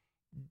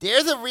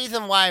 there's a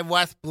reason why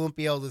West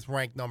Bloomfield is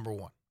ranked number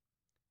 1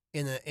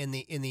 in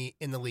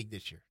the league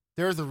this year.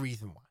 There's a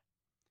reason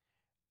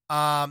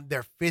why.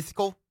 They're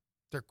physical,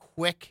 they're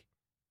quick,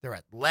 they're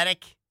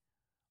athletic.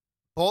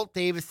 Both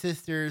Davis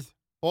sisters,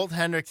 both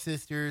Hendricks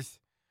sisters,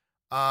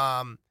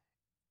 and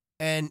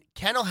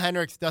Kendall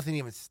Hendricks doesn't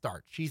even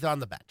start. She's on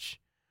the bench.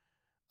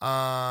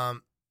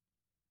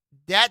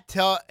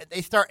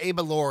 They start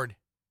Ava Lord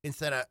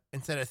instead of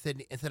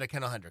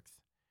Kendall Hendricks.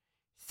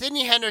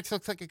 Sydney Hendricks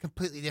looks like a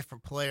completely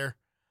different player.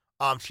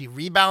 She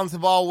rebounds the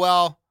ball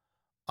well.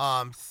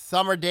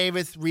 Summer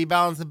Davis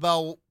rebounds the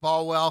ball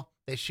well.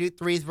 They shoot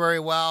threes very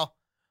well.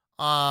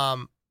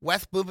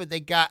 West Bloomfield, they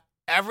got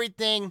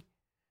everything.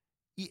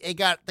 They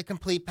got the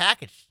complete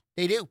package.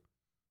 They do.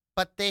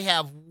 But they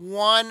have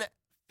one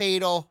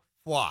fatal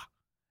flaw.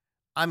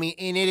 I mean,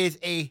 and it is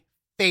a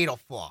fatal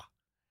flaw.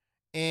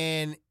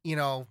 And,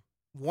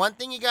 one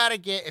thing you got to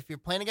get, if you're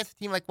playing against a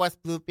team like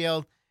West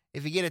Bloomfield,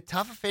 if you get a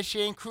tough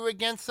officiating crew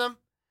against them,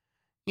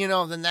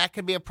 then that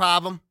could be a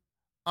problem.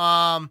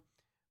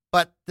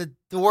 But the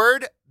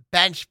word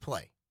bench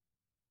play,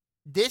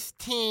 this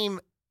team,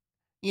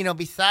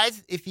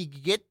 besides if you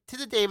get to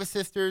the Davis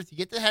sisters, you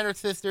get to the Hendricks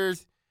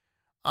sisters,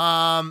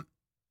 and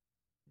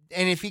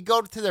if you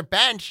go to their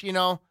bench,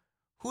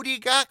 who do you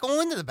got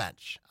going to the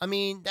bench? I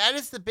mean, that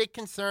is the big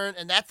concern,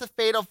 and that's a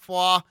fatal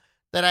flaw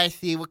that I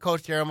see with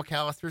Coach Daryl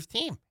McAllister's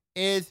team,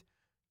 is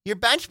your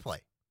bench play.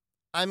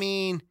 I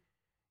mean,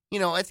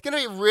 it's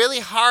going to be really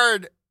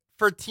hard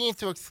for teams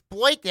to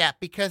exploit that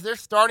because their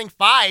starting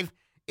 5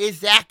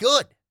 is that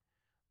good.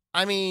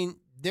 I mean,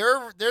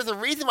 there's a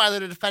reason why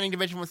they're the defending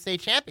Division I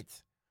state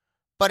champions.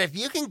 But if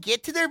you can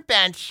get to their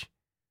bench,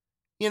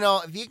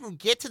 if you can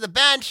get to the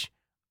bench,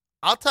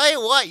 I'll tell you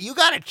what, you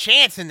got a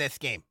chance in this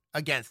game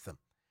against them.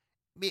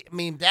 I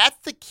mean, that's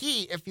the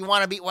key if you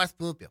want to beat West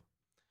Bloomfield.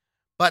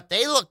 But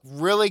they look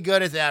really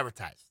good as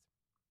advertised.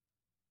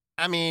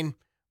 I mean,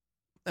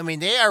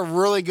 they are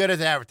really good as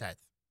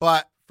advertised.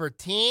 But for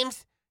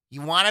teams,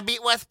 you want to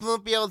beat West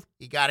Bloomfield,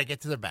 you got to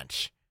get to their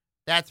bench.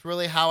 That's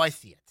really how I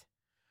see it.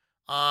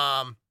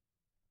 And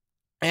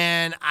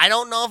I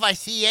don't know if I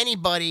see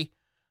anybody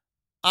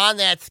on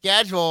that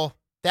schedule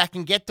that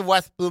can get to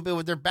West Bloomfield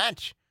with their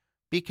bench.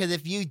 Because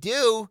if you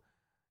do,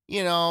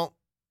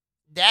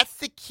 that's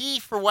the key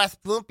for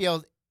West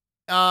Bloomfield.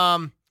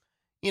 And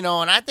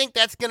I think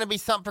that's going to be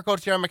something for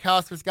Coach Jerry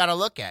McAllister's got to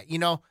look at.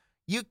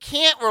 You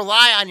can't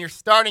rely on your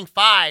starting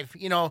 5,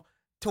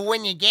 to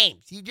win your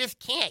games. You just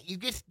can't. You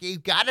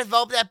got to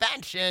develop that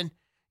bench. And,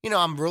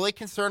 I'm really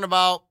concerned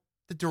about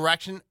the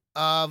direction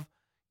of,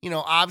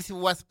 obviously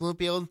West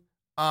Bloomfield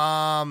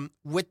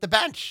with the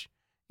bench.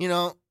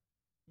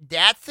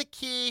 That's the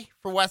key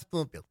for West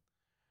Bloomfield.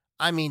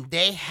 I mean,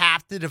 they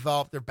have to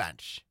develop their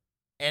bench.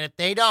 And if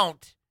they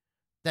don't,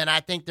 then I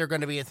think they're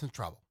going to be in some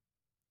trouble.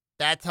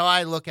 That's how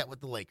I look at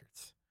with the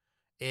Lakers.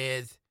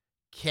 Is,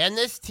 can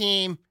this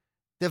team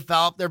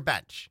develop their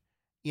bench?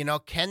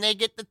 Can they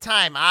get the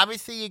time?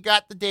 Obviously, you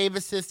got the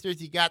Davis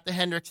sisters. You got the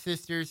Hendricks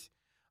sisters.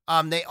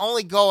 They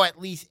only go at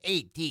least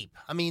 8 deep.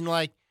 I mean,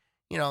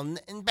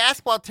 in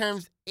basketball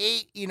terms,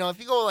 8, if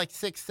you go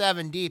 6,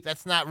 7 deep,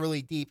 that's not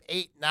really deep.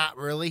 8, not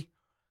really.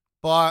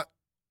 But,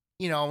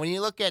 when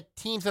you look at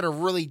teams that are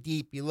really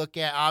deep, you look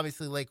at,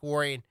 obviously, Lake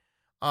Orion.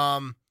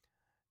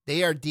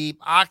 They are deep.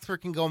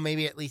 Oxford can go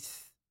maybe at least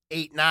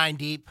 8, 9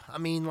 deep. I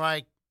mean,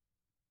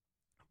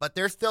 but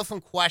there's still some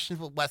questions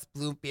with West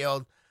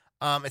Bloomfield,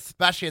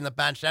 especially in the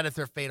bench. That is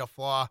their fatal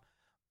flaw.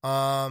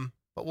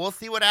 But we'll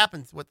see what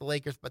happens with the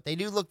Lakers. But they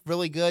do look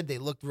really good. They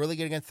looked really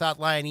good against South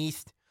Lyon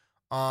East.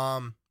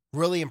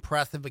 Really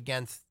impressive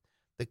against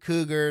the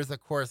Cougars. Of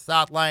course,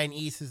 South Lyon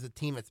East is a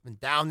team that's been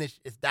down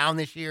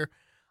this year.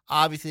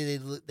 Obviously,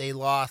 they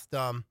lost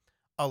a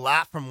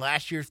lot from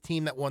last year's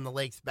team that won the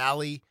Lakes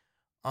Valley.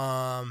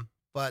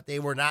 But they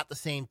were not the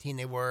same team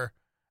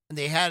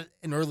they had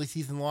an early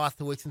season loss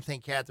to Wixom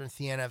St. Catherine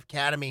Siena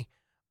Academy.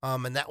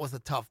 And that was a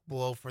tough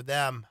blow for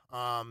them.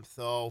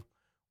 So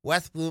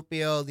West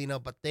Bloomfield,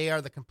 but they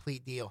are the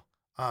complete deal.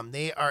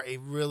 They are a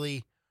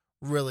really,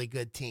 really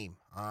good team.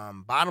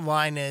 Bottom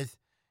line is,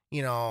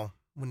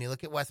 when you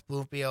look at West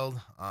Bloomfield,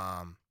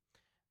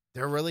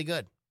 they're really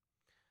good.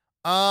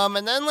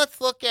 And then let's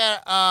look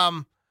at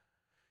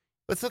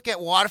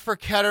Waterford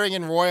Kettering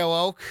and Royal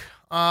Oak.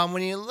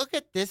 When you look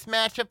at this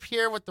matchup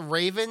here with the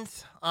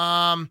Ravens,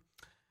 I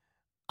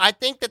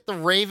think that the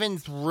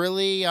Ravens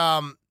really,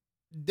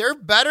 they're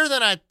better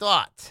than I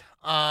thought.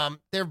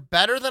 They're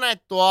better than I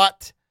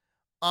thought.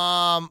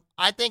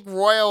 I think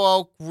Royal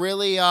Oak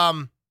really,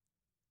 watch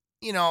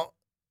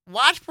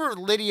for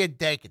Lydia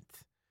Dakins.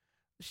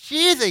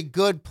 She is a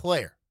good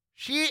player.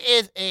 She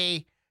is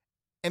a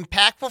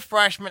impactful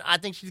freshman. I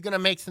think she's going to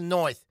make some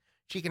noise.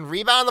 She can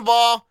rebound the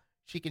ball.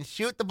 She can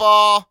shoot the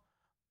ball.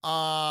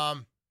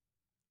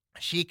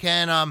 She's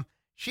a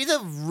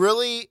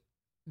really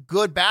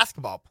good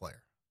basketball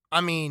player.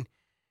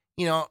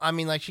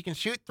 She can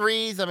shoot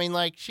threes.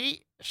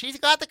 She's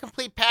got the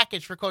complete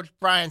package for Coach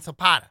Brian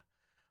Zapata.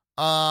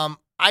 I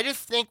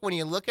just think when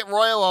you look at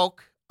Royal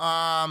Oak,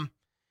 I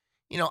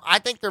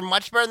think they're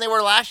much better than they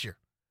were last year.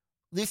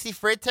 Lucy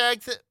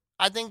Freitag's,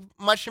 I think,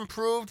 much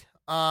improved.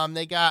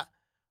 They got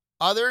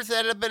others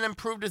that have been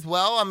improved as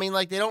well.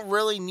 They don't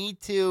really need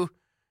to,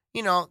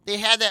 they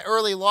had that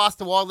early loss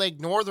to Walled Lake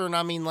Northern,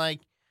 on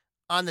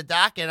the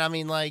docket.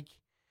 Early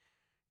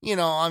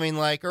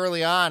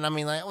on,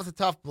 it was a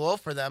tough blow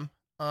for them.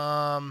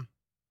 So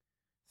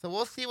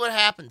we'll see what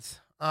happens.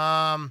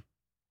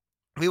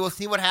 We will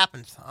see what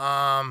happens.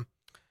 I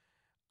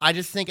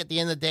just think at the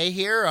end of the day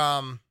here,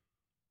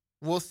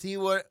 we'll see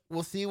what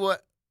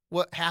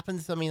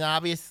happens.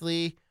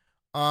 Obviously,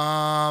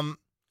 Walled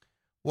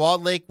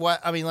Lake.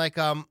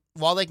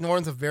 Walled Lake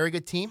Northern's a very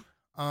good team.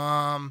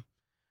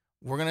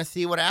 We're gonna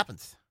see what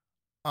happens.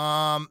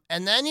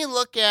 And then you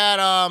look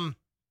at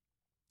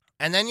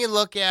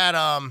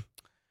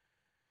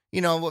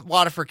with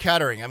Waterford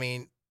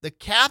Kettering. The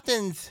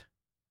captains,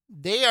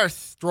 they are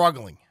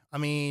struggling.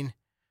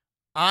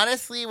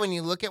 Honestly, when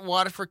you look at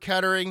Waterford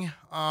Kettering,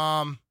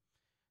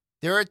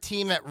 they're a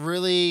team that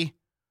really,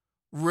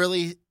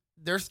 really,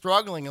 they're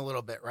struggling a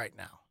little bit right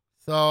now.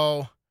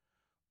 So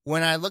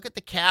when I look at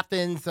the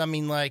captains,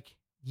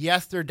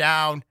 yes, they're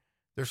down.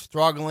 They're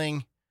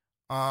struggling.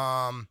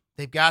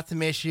 They've got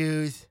some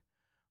issues.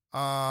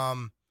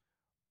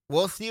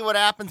 We'll see what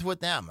happens with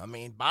them.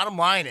 Bottom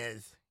line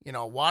is,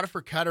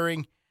 Waterford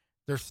Kettering,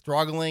 they're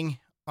struggling.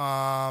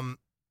 I'll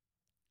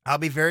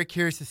be very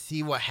curious to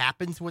see what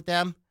happens with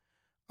them.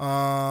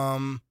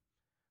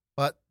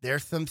 But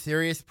there's some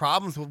serious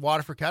problems with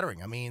Waterford Kettering.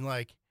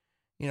 So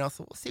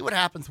we'll see what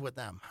happens with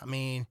them.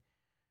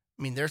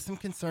 There's some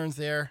concerns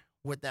there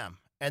with them.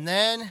 And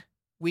then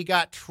we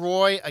got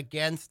Troy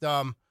against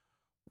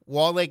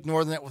Walled Lake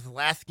Northern. That was the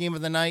last game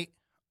of the night.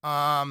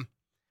 I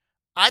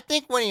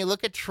think when you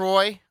look at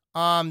Troy,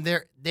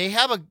 they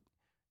have a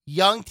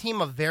young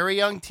team, a very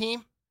young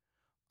team.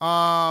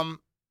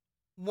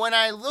 When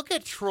I look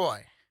at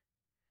Troy,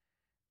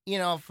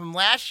 from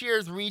last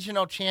year's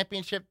regional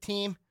championship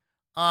team,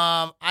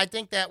 I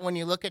think that when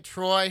you look at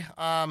Troy,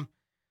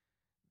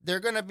 they're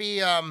going to be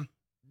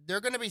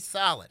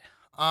solid.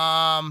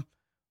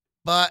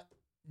 But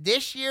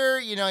this year,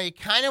 you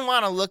kind of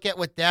want to look at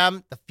with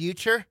them the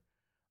future.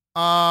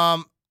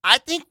 I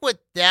think with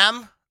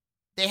them,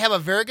 they have a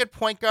very good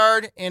point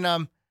guard in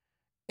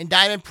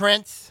Diamond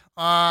Prince.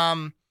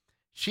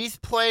 She's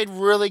played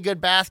really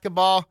good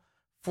basketball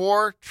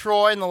for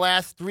Troy in the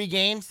last 3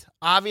 games.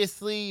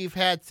 Obviously, you've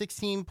had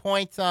 16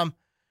 points.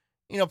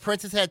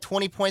 Prince has had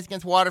 20 points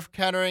against Waterford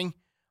Kettering.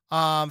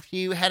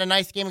 She had a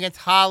nice game against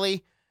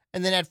Holly,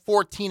 and then had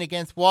 14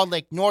 against Walled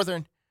Lake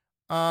Northern.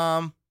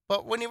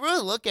 But when you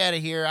really look at it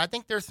here, I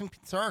think there's some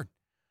concern.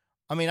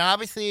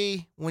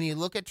 Obviously, when you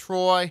look at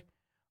Troy,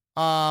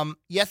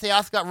 yes, they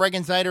also got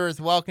Reagan Zeiter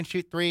as well, can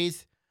shoot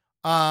threes.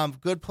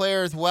 Good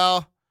player as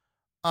well.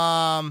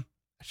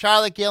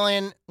 Charlotte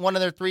Gillian, one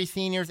of their 3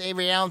 seniors.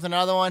 Avery Allen's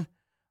another one.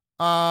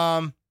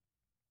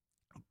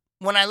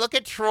 When I look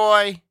at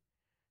Troy,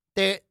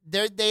 they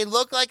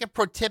look like a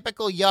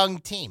prototypical young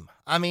team.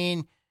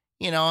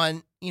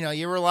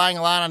 You're relying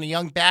a lot on a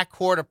young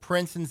backcourt of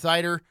Prince and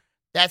Zeiter.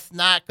 That's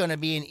not going to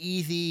be an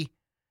easy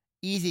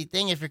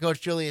thing if you're Coach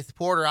Julius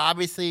Porter.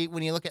 Obviously,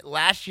 when you look at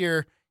last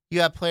year,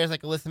 you have players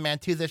like Alyssa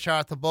Mantuza,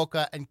 Charlotte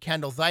Taboka, and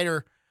Kendall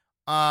Zeiter.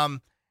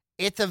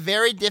 It's a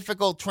very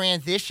difficult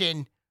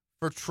transition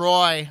for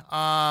Troy.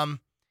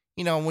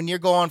 When you're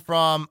going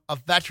from a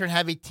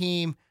veteran-heavy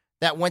team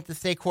that went to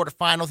state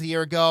quarterfinals a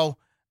year ago,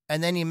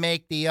 and then you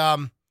make the,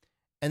 and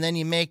then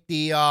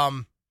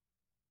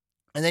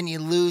you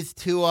lose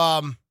to,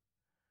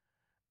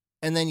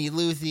 and then you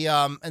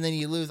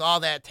lose all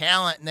that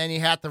talent, and then you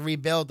have to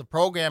rebuild the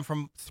program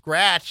from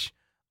scratch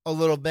a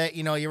little bit.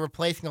 You're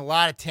replacing a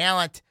lot of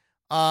talent.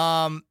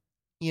 And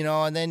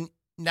then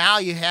now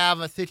you have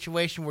a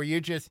situation where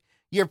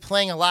you're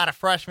playing a lot of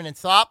freshmen and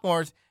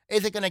sophomores.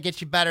 Is it going to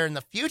get you better in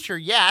the future?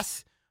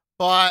 Yes.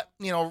 But,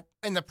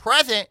 in the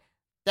present,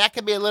 that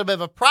could be a little bit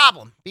of a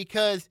problem,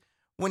 because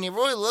when you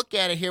really look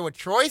at it here with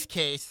Troy's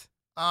case,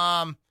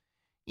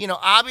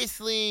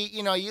 obviously,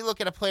 you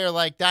look at a player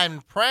like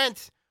Diamond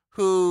Prince,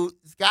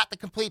 who's got the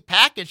complete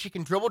package. She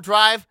can dribble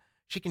drive,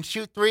 she can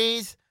shoot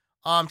threes,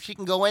 she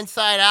can go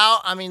inside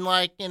out. I mean,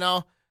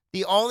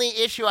 the only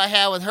issue I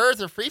have with her is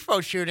her free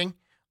throw shooting.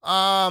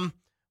 But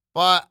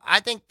I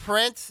think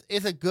Prince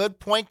is a good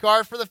point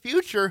guard for the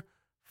future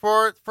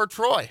for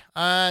Troy.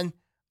 And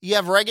you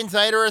have Regan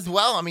Zeider as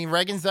well. I mean,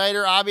 Regan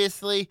Zeider,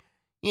 obviously,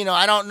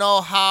 I don't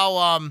know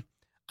how.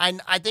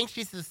 I think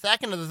she's the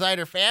second of the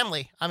Zeider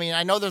family. I mean,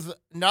 I know there's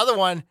another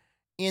one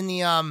in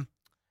the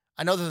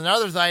I know there's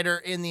another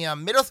Zeider in the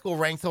middle school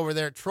ranks over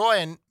there at Troy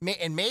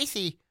and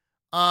Macy.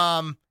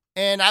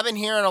 And I've been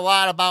hearing a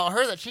lot about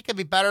her that she could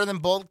be better than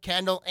both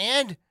Kendall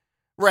and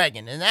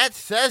Regan, and that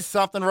says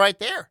something right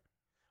there.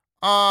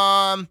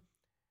 But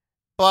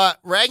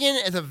Regan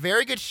is a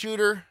very good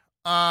shooter.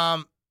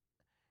 I'm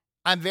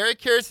very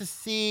curious to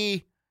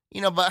see,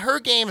 but her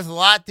game is a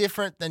lot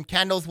different than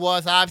Kendall's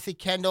was. Obviously,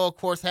 Kendall, of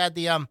course, had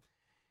the,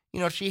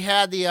 she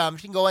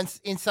can go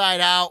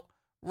inside out.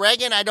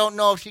 Regan, I don't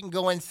know if she can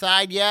go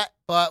inside yet,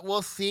 but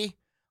we'll see.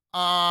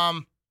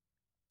 I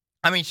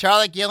mean,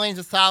 Charlotte Gilling's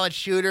a solid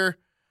shooter.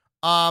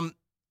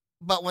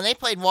 But when they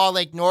played Wall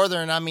Lake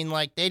Northern, I mean,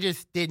 they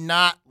just didn't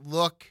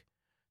look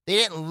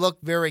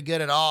very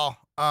good at all,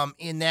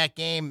 in that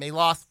game. They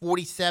lost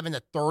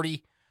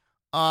 47-30.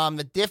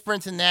 The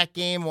difference in that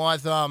game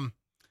was, Wall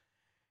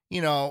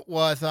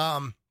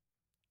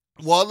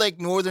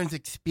Lake Northern's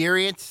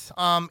experience,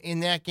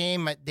 in that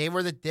game. They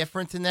were the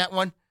difference in that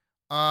one.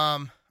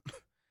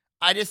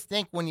 I just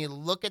think when you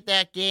look at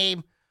that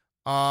game,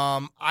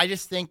 I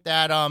just think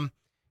that,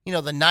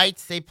 the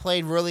Knights, they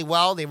played really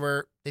well.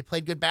 They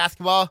played good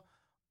basketball.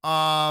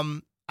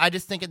 I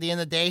just think at the end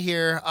of the day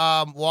here,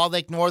 Wall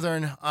Lake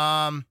Northern,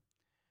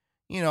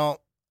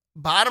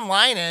 bottom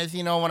line is,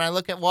 when I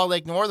look at Wall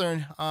Lake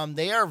Northern,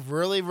 they are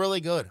really,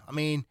 really good. I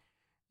mean,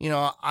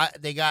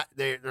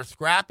 they're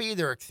scrappy,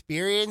 they're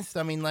experienced.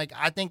 I mean,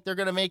 I think they're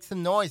going to make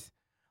some noise,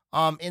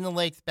 in the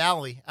Lakes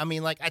Valley. I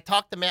mean, I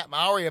talked to Matt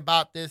Mowry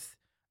about this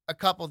a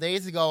couple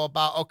days ago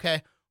about,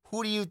 okay,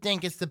 who do you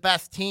think is the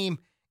best team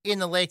in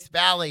the Lakes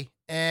Valley?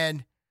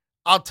 And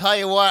I'll tell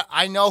you what,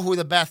 I know who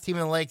the best team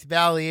in the Lakes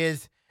Valley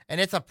is,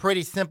 and it's a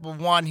pretty simple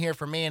one here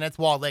for me, and it's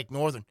Wall Lake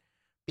Northern.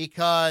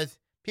 Because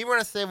people are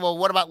going to say, well,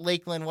 what about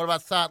Lakeland? What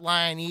about South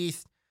Lyon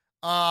East?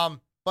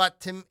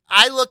 But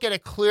I look at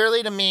it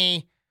clearly to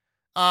me,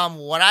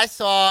 what I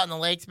saw in the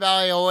Lakes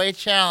Valley OA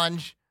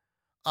Challenge,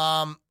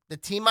 the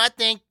team I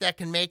think that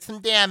can make some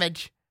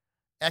damage,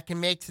 that can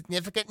make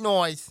significant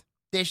noise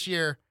this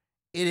year,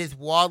 it is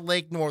Wall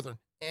Lake Northern.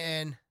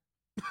 And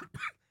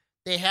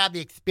they have the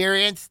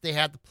experience. They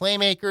have the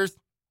playmakers.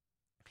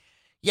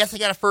 Yes, they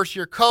got a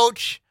first-year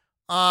coach.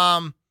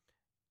 They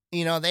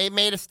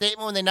made a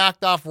statement when they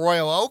knocked off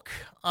Royal Oak.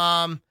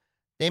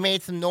 They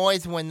made some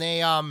noise when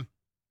they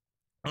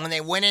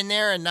went in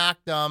there and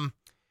knocked and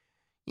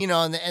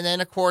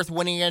then of course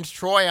winning against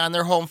Troy on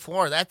their home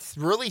floor. That's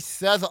really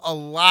says a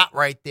lot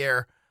right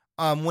there.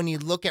 When you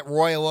look at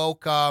Royal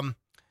Oak,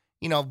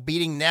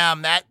 beating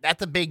them,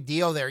 that's a big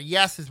deal there.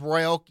 Yes, it's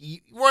Royal Oak.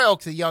 Royal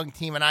Oak's a young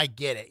team, and I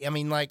get it. I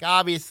mean,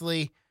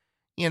 obviously,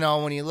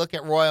 when you look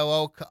at Royal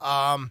Oak,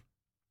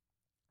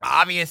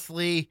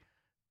 obviously,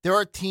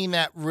 they're a team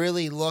that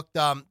really looked,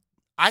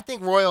 I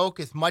think Royal Oak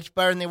is much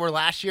better than they were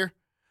last year.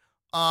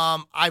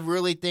 I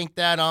really think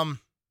that,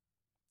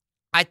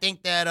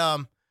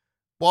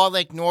 Wall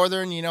Lake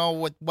Northern,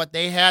 with what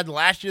they had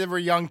last year, they were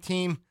a young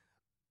team.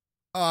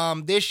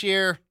 This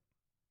year,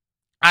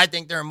 I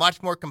think they're a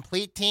much more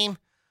complete team.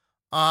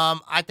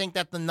 I think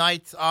that the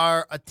Knights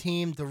are a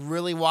team to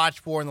really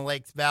watch for in the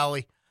Lakes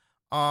Valley,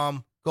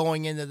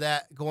 going into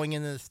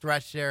the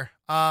stretch there.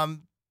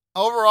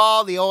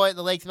 Overall, the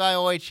Lakes Valley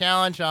OA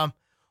Challenge,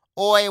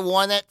 OA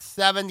won it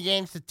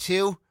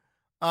 7-2.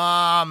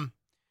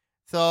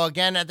 So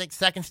again, I think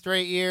second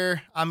straight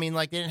year. I mean,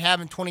 they didn't have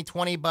in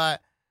 2020,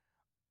 but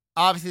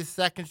obviously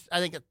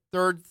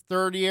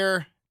third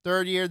year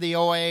the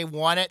OA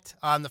won it.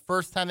 The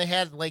first time they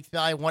had it, the Lakes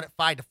Valley won it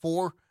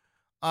 5-4.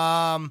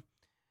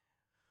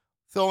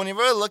 So when you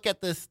really look at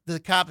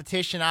the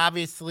competition,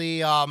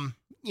 obviously,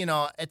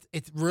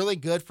 it's really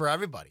good for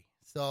everybody.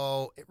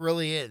 So it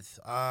really is.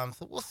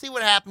 So we'll see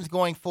what happens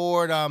going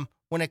forward,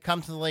 when it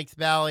comes to the Lakes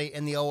Valley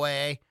and the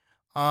OAA,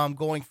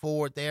 going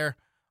forward there.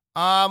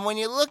 When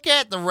you look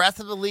at the rest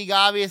of the league,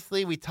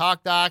 obviously, we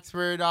talked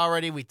Oxford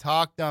already. We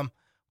talked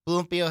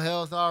Bloomfield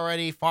Hills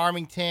already,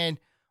 Farmington.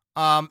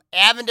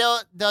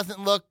 Avondale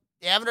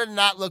did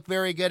not look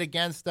very good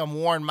against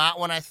Warren Mott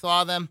when I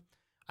saw them.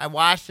 I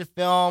watched the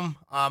film.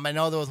 I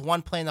know there was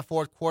one play in the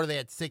fourth quarter. They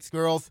had 6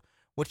 girls,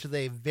 which is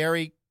a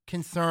very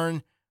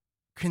concerning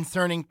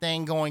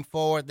thing going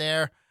forward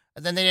there.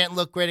 And then they didn't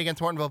look great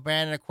against Ortonville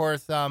Brandon. Of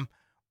course,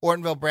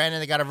 Ortonville Brandon,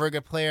 they got a very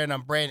good player in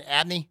Brandon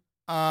Abney,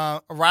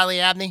 Riley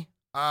Abney.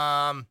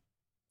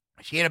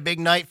 She had a big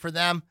night for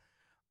them.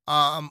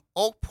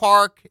 Oak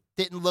Park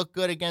didn't look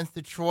good against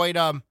Detroit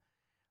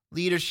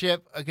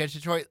leadership, against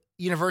Detroit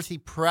University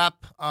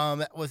Prep.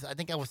 I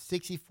think that was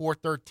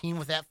 64-13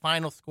 with that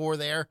final score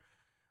there.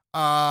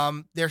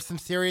 There's some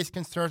serious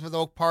concerns with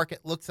Oak Park.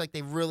 It looks like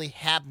they really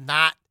have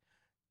not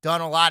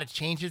done a lot of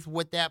changes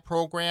with that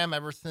program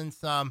ever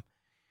since, and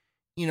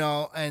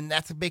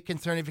that's a big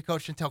concern if you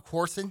coach Chantel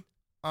Corson.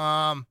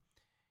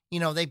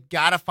 They've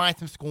got to find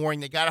some scoring.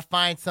 They got to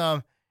find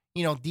some,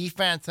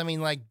 defense. I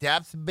mean, like,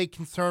 depth's a big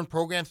concern.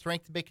 Program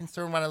strength's a big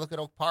concern when I look at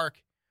Oak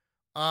Park.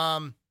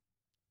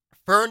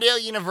 Ferndale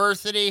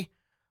University,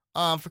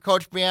 for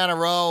Coach Brianna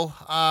Rowe,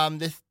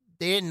 they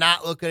did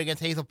not look good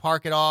against Hazel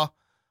Park at all.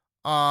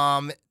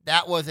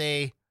 That was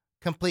a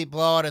complete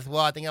blowout as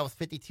well. I think that was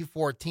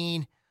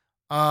 52-14.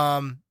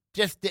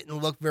 Just didn't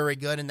look very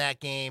good in that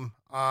game.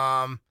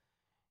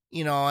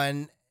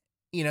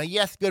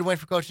 Yes, good win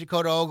for Coach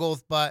Dakota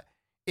Ogles, but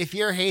if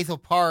you're Hazel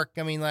Park,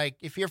 I mean, like,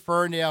 if you're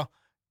Ferndale,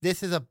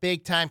 this is a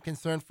big-time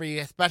concern for you,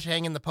 especially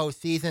hanging in the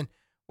postseason,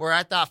 where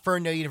I thought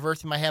Ferndale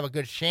University might have a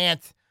good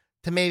chance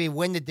to maybe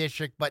win the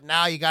district, but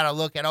now you got to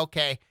look at,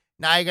 okay,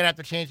 now you're going to have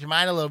to change your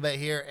mind a little bit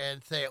here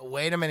and say,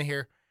 wait a minute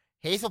here.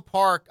 Hazel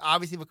Park,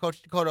 obviously with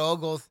Coach Dakota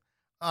Ogles,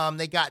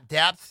 they got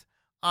depth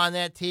on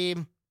that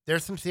team.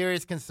 There's some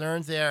serious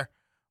concerns there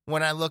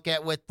when I look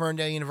at with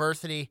Ferndale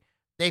University.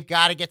 They've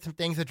got to get some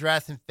things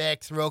addressed and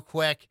fixed real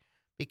quick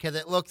because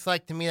it looks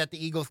like to me that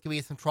the Eagles could be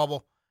in some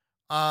trouble.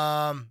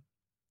 And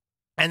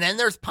then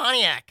there's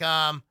Pontiac.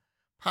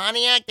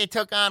 Pontiac, they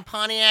took on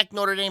Pontiac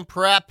Notre Dame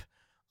Prep.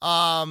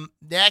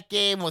 That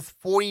game was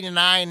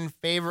 40-9 in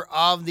favor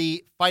of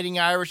the Fighting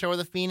Irish over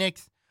the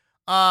Phoenix.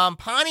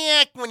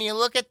 Pontiac, when you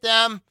look at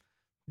them,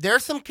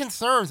 there's some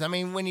concerns. I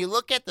mean, when you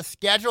look at the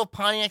schedule,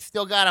 Pontiac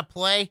still got to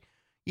play.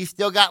 You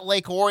still got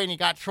Lake Orion, you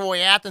got Troy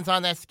Athens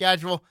on that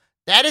schedule.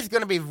 That is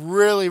going to be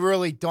really,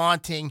 really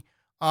daunting,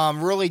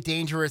 really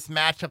dangerous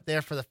matchup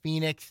there for the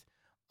Phoenix.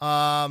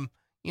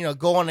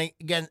 Going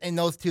again in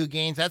those two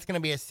games, that's going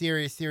to be a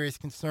serious, serious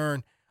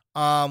concern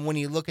when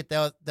you look at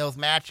those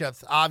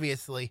matchups,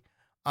 obviously.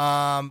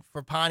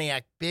 For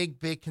Pontiac,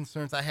 big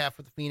concerns I have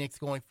for the Phoenix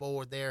going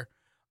forward there.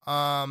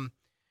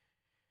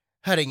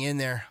 Heading in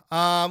there.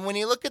 When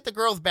you look at the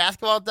girls'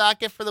 basketball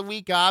docket for the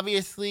week,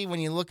 obviously, when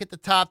you look at the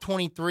top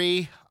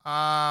 23, the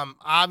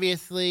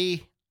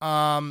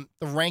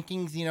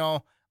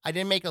rankings, I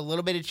did make a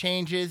little bit of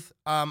changes.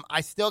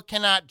 I still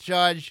cannot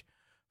judge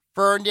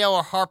Ferndale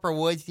or Harper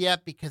Woods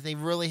yet because they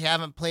really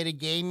haven't played a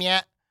game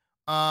yet.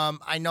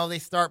 I know they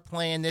start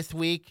playing this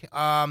week.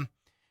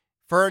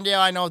 Ferndale,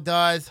 I know,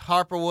 does.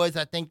 Harper Woods,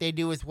 I think they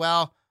do as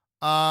well.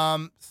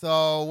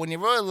 So when you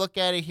really look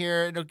at it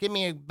here, it'll give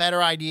me a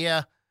better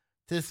idea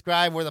to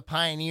describe where the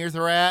Pioneers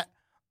are at.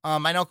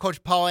 I know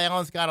Coach Paul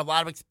Allen's got a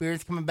lot of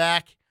experience coming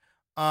back.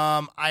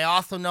 I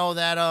also know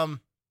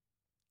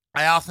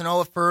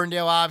with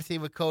Ferndale, obviously,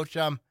 with Coach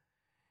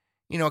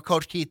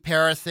Keith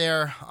Paris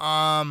there.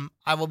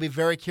 I will be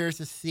very curious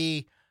to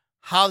see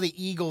how the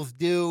Eagles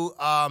do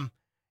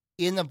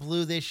in the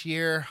blue this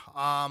year.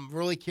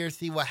 Really curious to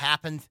see what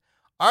happens.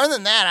 Other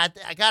than that,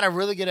 I got a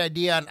really good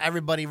idea on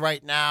everybody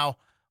right now,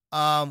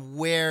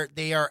 where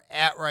they are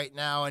at right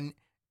now. And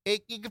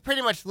you can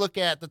pretty much look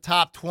at the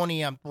top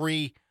 20 on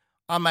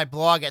my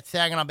blog at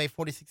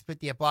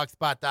SaginawBay4650 at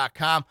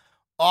blogspot.com.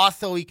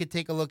 Also, you could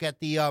take a look at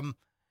the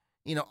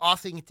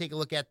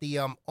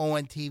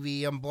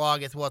ONTV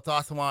blog as well. It's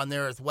also on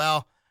there as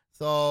well.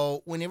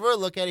 So when you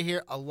really look at it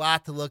here, a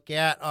lot to look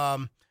at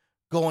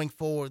going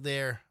forward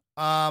there.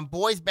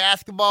 Boys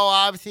basketball,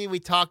 obviously, we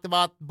talked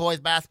about boys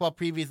basketball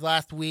previews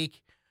last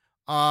week.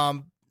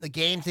 The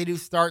games, they do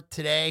start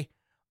today.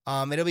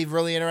 It'll be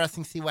really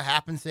interesting to see what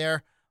happens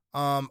there.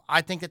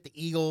 I think that the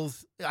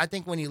Eagles,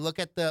 when you look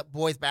at the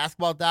boys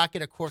basketball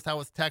docket, of course, I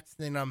was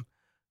texting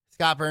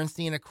Scott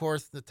Bernstein, of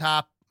course,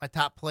 my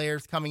top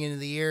players coming into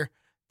the year,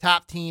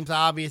 top teams,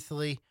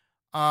 obviously.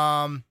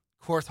 Of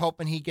course,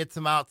 hoping he gets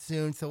them out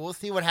soon. So we'll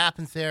see what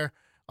happens there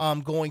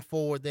going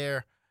forward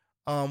there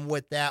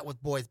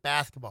with boys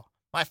basketball.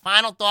 My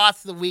final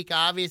thoughts of the week,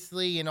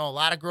 obviously, a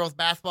lot of girls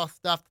basketball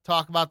stuff to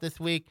talk about this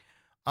week.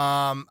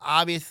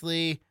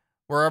 Obviously,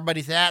 where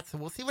everybody's at. So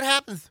we'll see what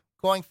happens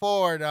going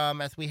forward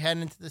as we head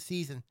into the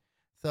season.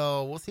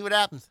 So we'll see what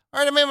happens. All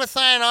right, I'm going to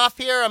sign off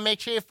here. Make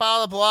sure you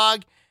follow the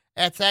blog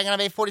at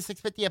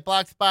SaginawBay4650 at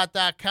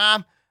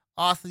blogspot.com.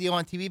 Also, the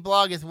ONTV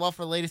blog as well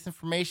for the latest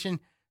information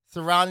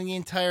surrounding the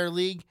entire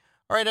league.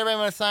 All right, everybody, I'm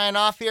going to sign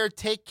off here.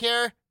 Take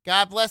care.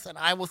 God bless, and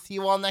I will see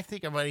you all next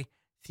week, everybody.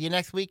 See you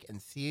next week,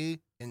 and see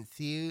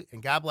you,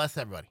 and God bless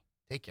everybody.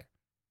 Take care.